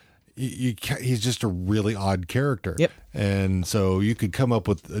 He's just a really odd character. Yep. And so you could come up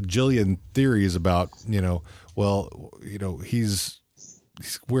with a jillion theories about, he's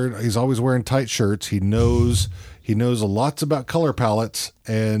always wearing tight shirts. He knows lots about color palettes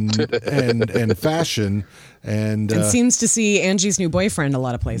and fashion and seems to see Angie's new boyfriend a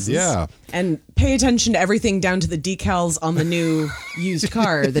lot of places. Yeah. And pay attention to everything down to the decals on the new used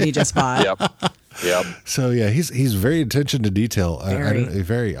car that he just bought. Yep. So yeah, he's very attention to detail.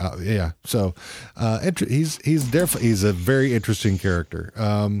 Very. So he's a very interesting character.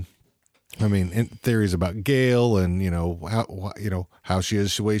 I mean, theories about Gail and how she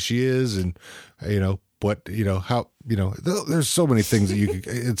is the way she is, and there's so many things that you could.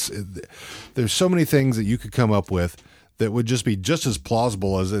 There's so many things that you could come up with that would just be just as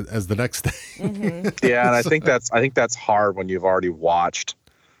plausible as the next thing. Mm-hmm. Yeah, and I think that's hard when you've already watched.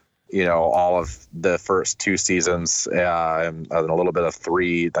 All of the first 2 seasons and a little bit of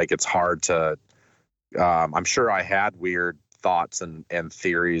 3. Like, it's hard to. I'm sure I had weird thoughts and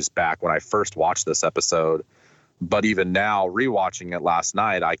theories back when I first watched this episode, but even now, rewatching it last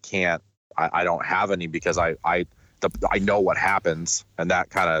night, I can't. I don't have any because I know what happens, and that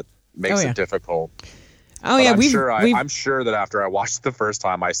kind of makes it difficult. Oh yeah, I'm sure that after I watched it the first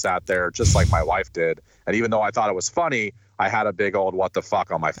time, I sat there just like my wife did, and even though I thought it was funny, I had a big old what the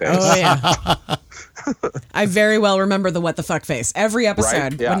fuck on my face. Oh yeah. I very well remember the what the fuck face every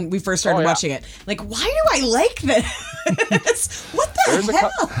episode when we first started watching it. Like, why do I like this? What the hell?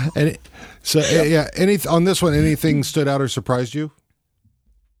 On this one, anything stood out or surprised you?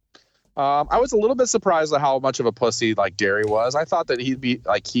 I was a little bit surprised at how much of a pussy like Derry was. I thought that he'd be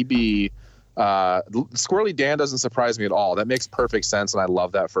Squirrely Dan doesn't surprise me at all. That makes perfect sense, and I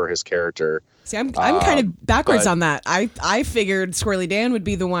love that for his character. See, I'm kind of backwards on that. I figured Squirrely Dan would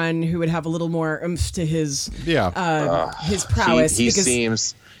be the one who would have a little more oomph to his his prowess. He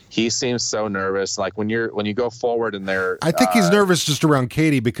seems so nervous. Like when you go forward in there, I think he's nervous just around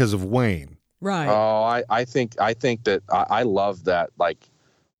Katie because of Wayne. Right. Oh, I think that I love that.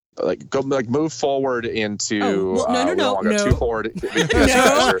 Move forward into. No. Too forward.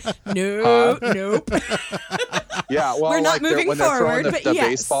 Nope. Yeah, well, we're not moving when they're forward, throwing the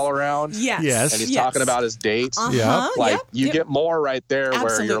baseball around. Yes. And he's talking about his date. You get more right there.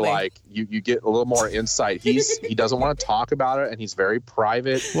 Absolutely. Where you're like, you get a little more insight. He doesn't want to talk about it, and he's very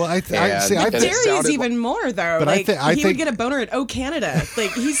private. Well, I think Derry is even more though. But he would get a boner at O Canada.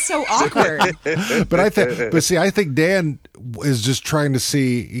 Like, he's so awkward. I think Dan is just trying to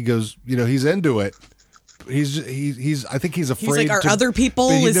see. He goes, he's into it. I think he's afraid. He's like, are other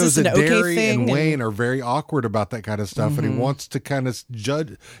people? He is knows this an that okay Derry thing? and Wayne are very awkward about that kind of stuff, and he wants to kind of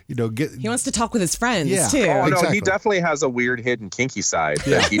judge. He wants to talk with his friends too. Oh no, exactly. he definitely has a weird hidden kinky side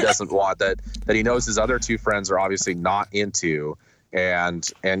that he doesn't want. That he knows his other 2 friends are obviously not into.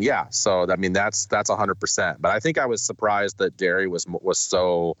 And yeah, so I mean that's 100%. But I think I was surprised that Derry was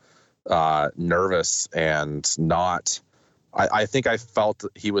so nervous and not. I think I felt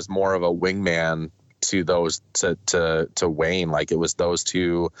that he was more of a wingman to those to Wayne. Like, it was those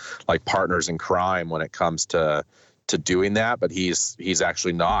 2 like partners in crime when it comes to doing that. But he's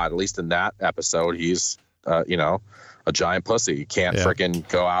actually not. At least in that episode, he's a giant pussy. He can't freaking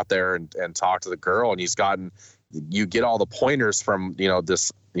go out there and talk to the girl. And you get all the pointers from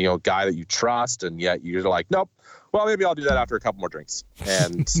this guy that you trust, and yet you're like, nope. Well, maybe I'll do that after a couple more drinks,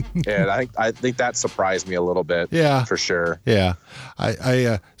 and I think that surprised me a little bit. Yeah, for sure. Yeah,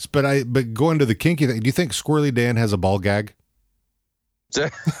 but going to the kinky thing, do you think Squirrely Dan has a ball gag?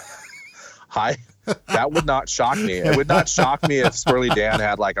 That would not shock me. It would not shock me if Squirrely Dan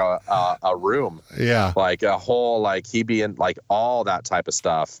had like a room. Yeah, like a whole he'd be in like all that type of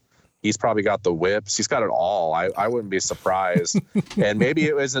stuff. He's probably got the whips. He's got it all. I wouldn't be surprised. And maybe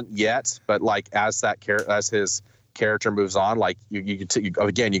it isn't yet, but like as his character moves on, like you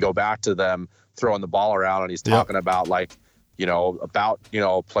go back to them throwing the ball around, and he's talking about like about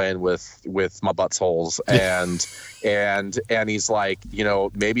playing with my buttholes, and he's like,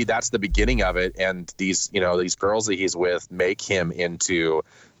 maybe that's the beginning of it, and these girls that he's with make him into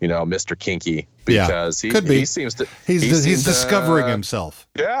Mr. Kinky, because he seems to he's discovering himself.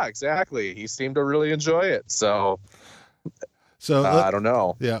 Yeah, exactly. He seemed to really enjoy it. So I don't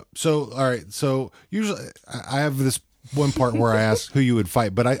know. Yeah. So all right. So usually I have this one part where I ask who you would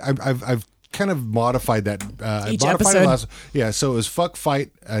fight, but I've kind of modified that. Each episode. So it was fuck,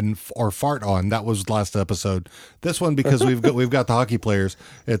 fight, or fart on. That was last episode. This one, because we've got the hockey players,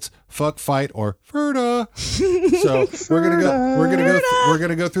 it's fuck, fight, or Ferda. So we're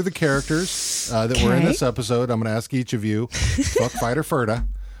gonna go through the characters that were in this episode. I'm gonna ask each of you fuck, fight, or Ferda.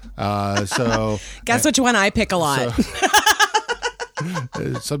 Guess which one I pick a lot.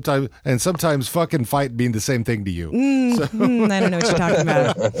 Sometimes fucking fight being the same thing to you. I don't know what you're talking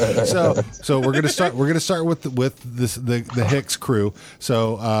about. So we're gonna start with the Hicks crew.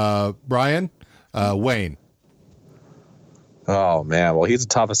 So Brian, Wayne. Oh man, well he's the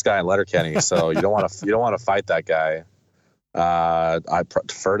toughest guy in Letterkenny, so you don't want to fight that guy.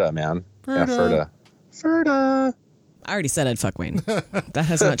 Ferda, man. Ferda. Yeah, Ferda. I already said I'd fuck Wayne. That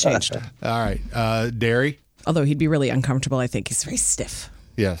has not changed. All right, Derry. Although he'd be really uncomfortable, I think. He's very stiff.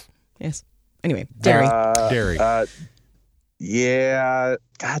 Yes. Anyway, Derry. Derry. Yeah.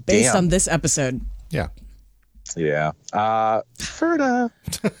 God damn. Based on this episode. Yeah. Yeah. Ferda.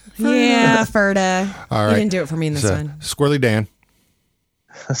 Yeah, Ferda. All right. You didn't do it for me in this one. Squirrely Dan.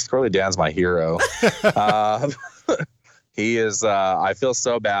 Squirrely Dan's my hero. He is. I feel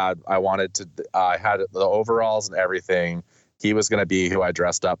so bad. I had the overalls and everything. He was going to be who I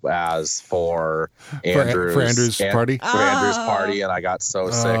dressed up as for Andrew's party. For Andrew's party, and I got so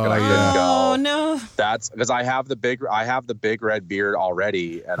sick and I couldn't go. Oh no! That's because I have the big red beard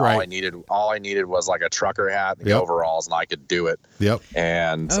already, and all I needed was like a trucker hat and the overalls, and I could do it. Yep.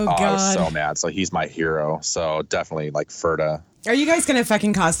 And I was so mad. So he's my hero. So definitely like Ferda. Are you guys gonna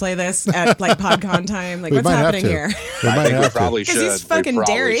fucking cosplay this at like PodCon time? Like, what's happening here? I think we probably should. Because he's fucking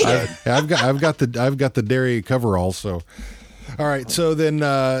Derry. I've got the Derry coverall. So, all right. So then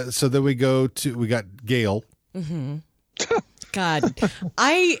we got Gail. Mm-hmm. God,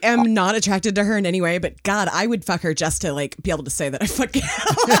 I am not attracted to her in any way, but God, I would fuck her just to like be able to say that I fuck Gail.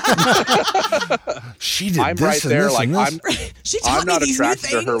 She did. I'm right there. Like she taught I'm not me these new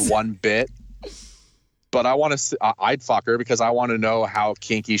attracted to her things. one bit. But I want to. I'd fuck her because I want to know how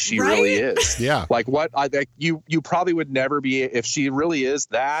kinky she really is. Yeah. Like what? You probably would never be if she really is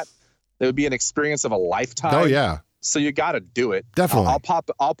that. It would be an experience of a lifetime. Oh yeah. So you got to do it. Definitely.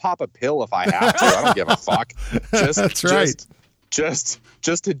 I'll pop a pill if I have to. I don't give a fuck. That's right. Just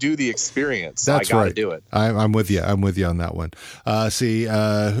to do the experience. That's I got to right. do it. I'm with you. I'm with you on that one.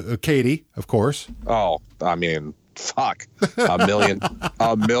 Katie, of course. Oh, I mean. Fuck, a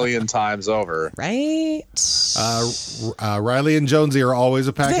million times over. Right. Riley and Jonesy are always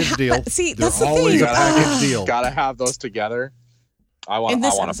a package deal. See, they're that's the always thing. a package deal. Gotta have those together. I want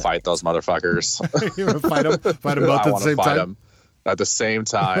to fight those motherfuckers. You want to fight them both at the same time? Them at the same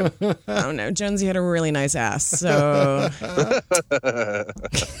time. I don't know. Jonesy had a really nice ass, so.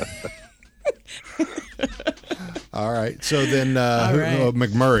 All right. So then,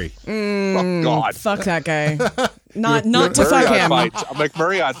 McMurray. Oh God! Fuck that guy. Not to fuck him.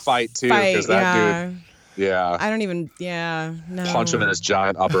 McMurray, I'd fight too because that dude. Yeah. I don't even. Yeah. No. Punch him in his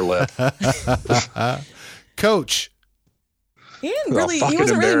giant upper lip. Coach. He didn't really. He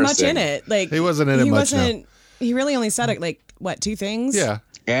wasn't really much in it. Like he wasn't in it much. No. He really only said it like what 2 things. Yeah.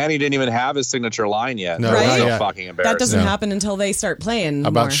 And he didn't even have his signature line yet. No, right? So fucking embarrassing. That doesn't happen until they start playing. How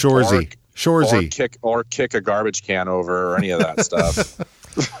about Shorzy? Or kick a garbage can over or any of that stuff.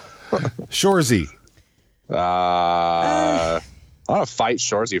 Shorzy. I want to fight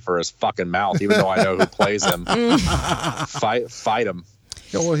Shorzy for his fucking mouth, even though I know who plays him. Fight him.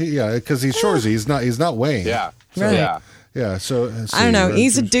 Yeah, because he's Shorzy. He's not Wayne. Yeah. Right. Yeah. Yeah. So I don't know.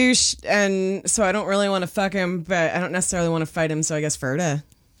 He's a douche, and so I don't really want to fuck him, but I don't necessarily want to fight him. So I guess Ferda.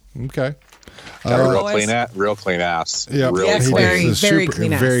 Okay. Real clean ass. Yeah, yes, very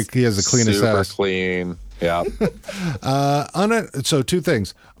clean ass. He has the cleanest super ass. Super clean. Yeah. So 2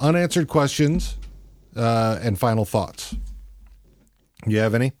 things: unanswered questions, and final thoughts. You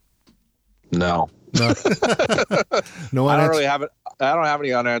have any? No. No. No. I don't really have it. I don't have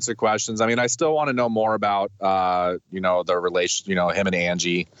any unanswered questions. I mean, I still want to know more about, the relation, him and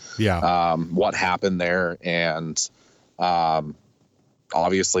Angie. Yeah. What happened there, and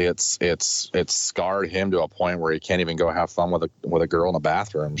obviously it's scarred him to a point where he can't even go have fun with a girl in the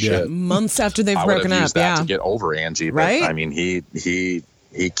bathroom. Yeah. Months after they've broken up. To get over Angie, but, right? I mean, he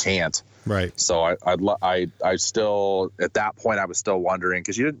can't. Right. So I still, at that point, I was still wondering,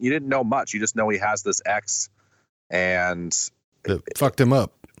 because you didn't know much. You just know he has this ex, and that fucked him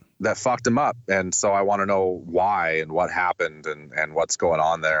up. And so I want to know why and what happened and what's going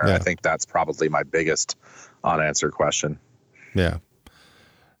on there. Yeah. I think that's probably my biggest unanswered question. Yeah.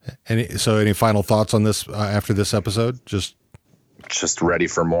 Any final thoughts on this after this episode? Just ready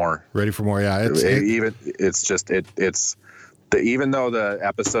for more. Yeah. Even though the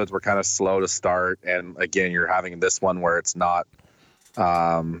episodes were kind of slow to start, and again, you're having this one where it's not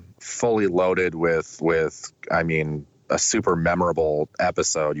fully loaded with a super memorable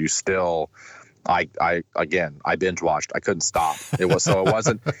episode. You still, I binge watched. I couldn't stop. It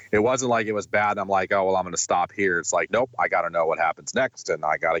wasn't like it was bad. I'm like, oh, well, I'm going to stop here. It's like, nope, I got to know what happens next. And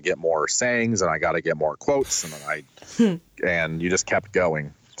I got to get more sayings, and I got to get more quotes. And then and you just kept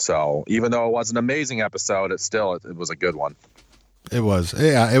going. So even though it was an amazing episode, it was a good one. It was.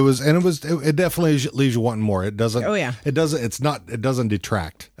 Yeah, it was. And it definitely leaves you wanting more. It doesn't. Oh, yeah. It doesn't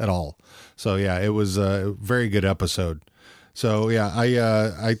detract at all. So yeah, it was a very good episode. So yeah,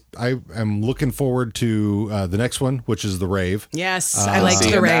 I am looking forward to the next one, which is the rave. Yes, I liked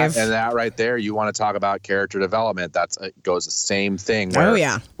the rave. And that right there, you want to talk about character development. It goes the same thing. Oh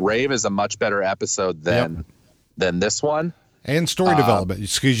yeah, rave is a much better episode than this one. And story development,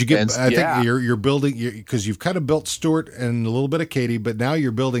 because you get. I think you're building, because you've kind of built Stuart and a little bit of Katie, but now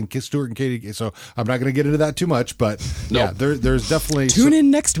you're building Stuart and Katie. So I'm not going to get into that too much, but yeah, there's definitely tune in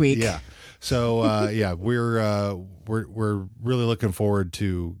next week. Yeah. So yeah, we're really looking forward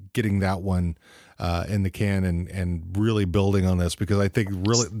to getting that one in the can and really building on this, because I think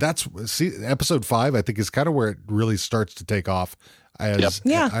really episode 5 I think is kind of where it really starts to take off on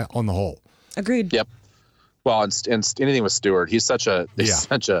the whole. Agreed. Yep. Well, and anything with Stuart, his character.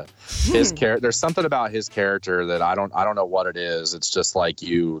 There's something about his character that I don't know what it is. It's just like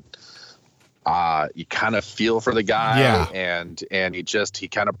you kind of feel for the guy, and he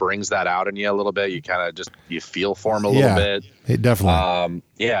kind of brings that out in you a little bit. You kind of you feel for him a little bit. It definitely.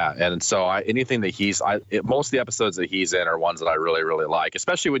 And so anything that most of the episodes that he's in are ones that I really, really like,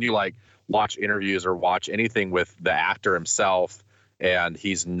 especially when you watch interviews or watch anything with the actor himself, and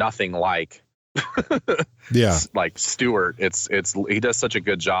he's nothing like like Stuart. He does such a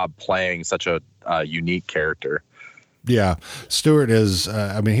good job playing such a unique character. Yeah, Stuart is.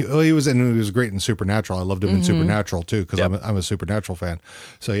 He was great in Supernatural. I loved him in Supernatural too, because I'm a Supernatural fan.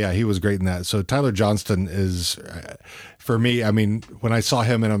 So yeah, he was great in that. So Tyler Johnston is, for me. I mean, when I saw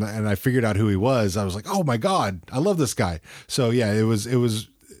him and I figured out who he was, I was like, oh my god, I love this guy. So yeah, it was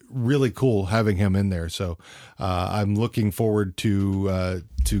really cool having him in there. So I'm looking forward to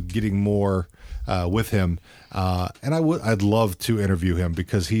getting more with him. And I'd love to interview him,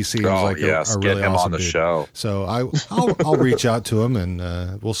 because he seems a really get him awesome on the dude. show. So I'll reach out to him,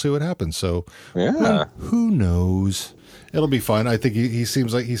 and we'll see what happens. So who knows? It'll be fun. I think he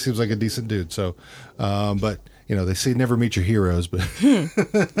seems like a decent dude. So, but they say never meet your heroes, but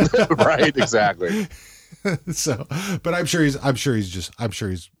right, exactly. So, but I'm sure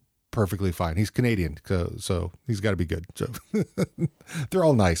he's perfectly fine. He's Canadian, so he's got to be good. So they're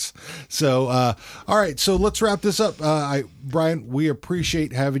all nice. So all right, so let's wrap this up. Brian, we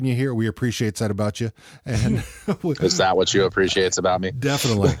appreciate having you here. We appreciate that about you. And is that what you appreciate about me?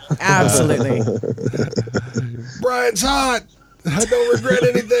 Definitely. Absolutely. Brian's hot. I don't regret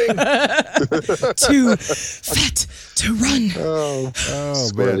anything. Too fat to run. Oh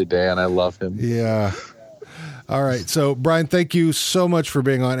man, Dan, I love him. Yeah. All right, so Brian, thank you so much for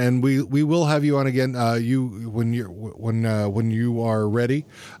being on, and we will have you on again. When you are ready,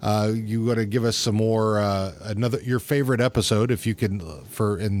 you got to give us some more your favorite episode, if you can,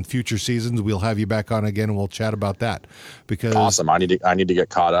 for in future seasons. We'll have you back on again, and we'll chat about that. Because awesome, I need to get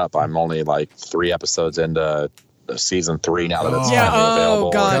caught up. I'm only 3 episodes into season 3 now that it's finally available.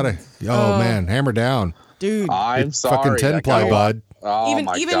 Oh God, man, hammer down, dude. I'm sorry, fucking 10-ply, bud. Oh even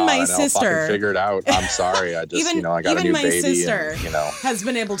God, my sister figured out. I'm sorry. I just I got a new baby. Even my sister has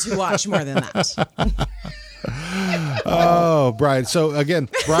been able to watch more than that. Oh, Brian. So again,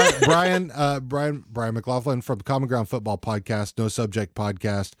 Brian McLaughlin from Common Ground Football Podcast, No Subject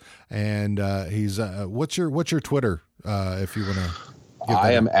Podcast, and he's what's your Twitter if you want to.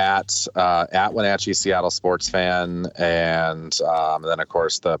 I am at Wenatchee Seattle Sports Fan, and then of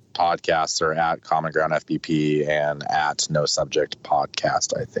course the podcasts are at Common Ground FBP and at No Subject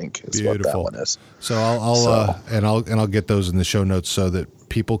Podcast. I think is what that one is. So I'll get those in the show notes so that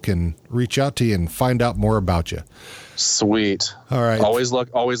people can reach out to you and find out more about you. Sweet. All right. Always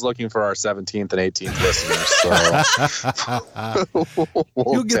looking for our 17th and 18th listeners. So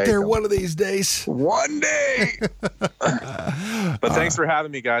you'll get there one of these days. One day. But thanks for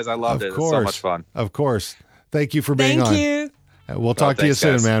having me, guys. I loved it. It's so much fun. Of course. Thank you for being on. Thank you. We'll talk to you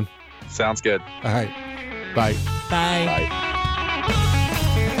soon, guys. man. Sounds good. All right. Bye. Bye. Bye.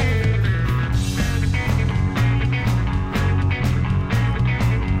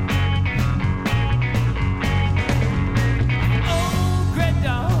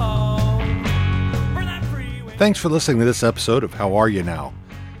 Thanks for listening to this episode of How Are You Now?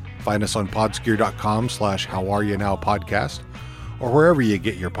 Find us on podscure.com/HowAreYouNowPodcast or wherever you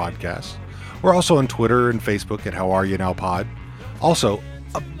get your podcasts. We're also on Twitter and Facebook at How Are You Now Pod. Also,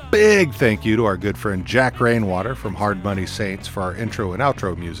 a big thank you to our good friend Jack Rainwater from Hard Money Saints for our intro and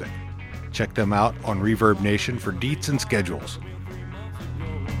outro music. Check them out on Reverb Nation for deets and schedules.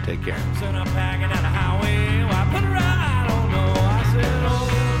 Take care.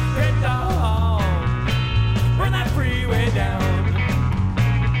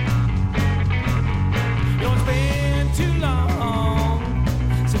 Too long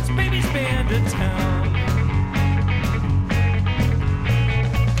since baby's been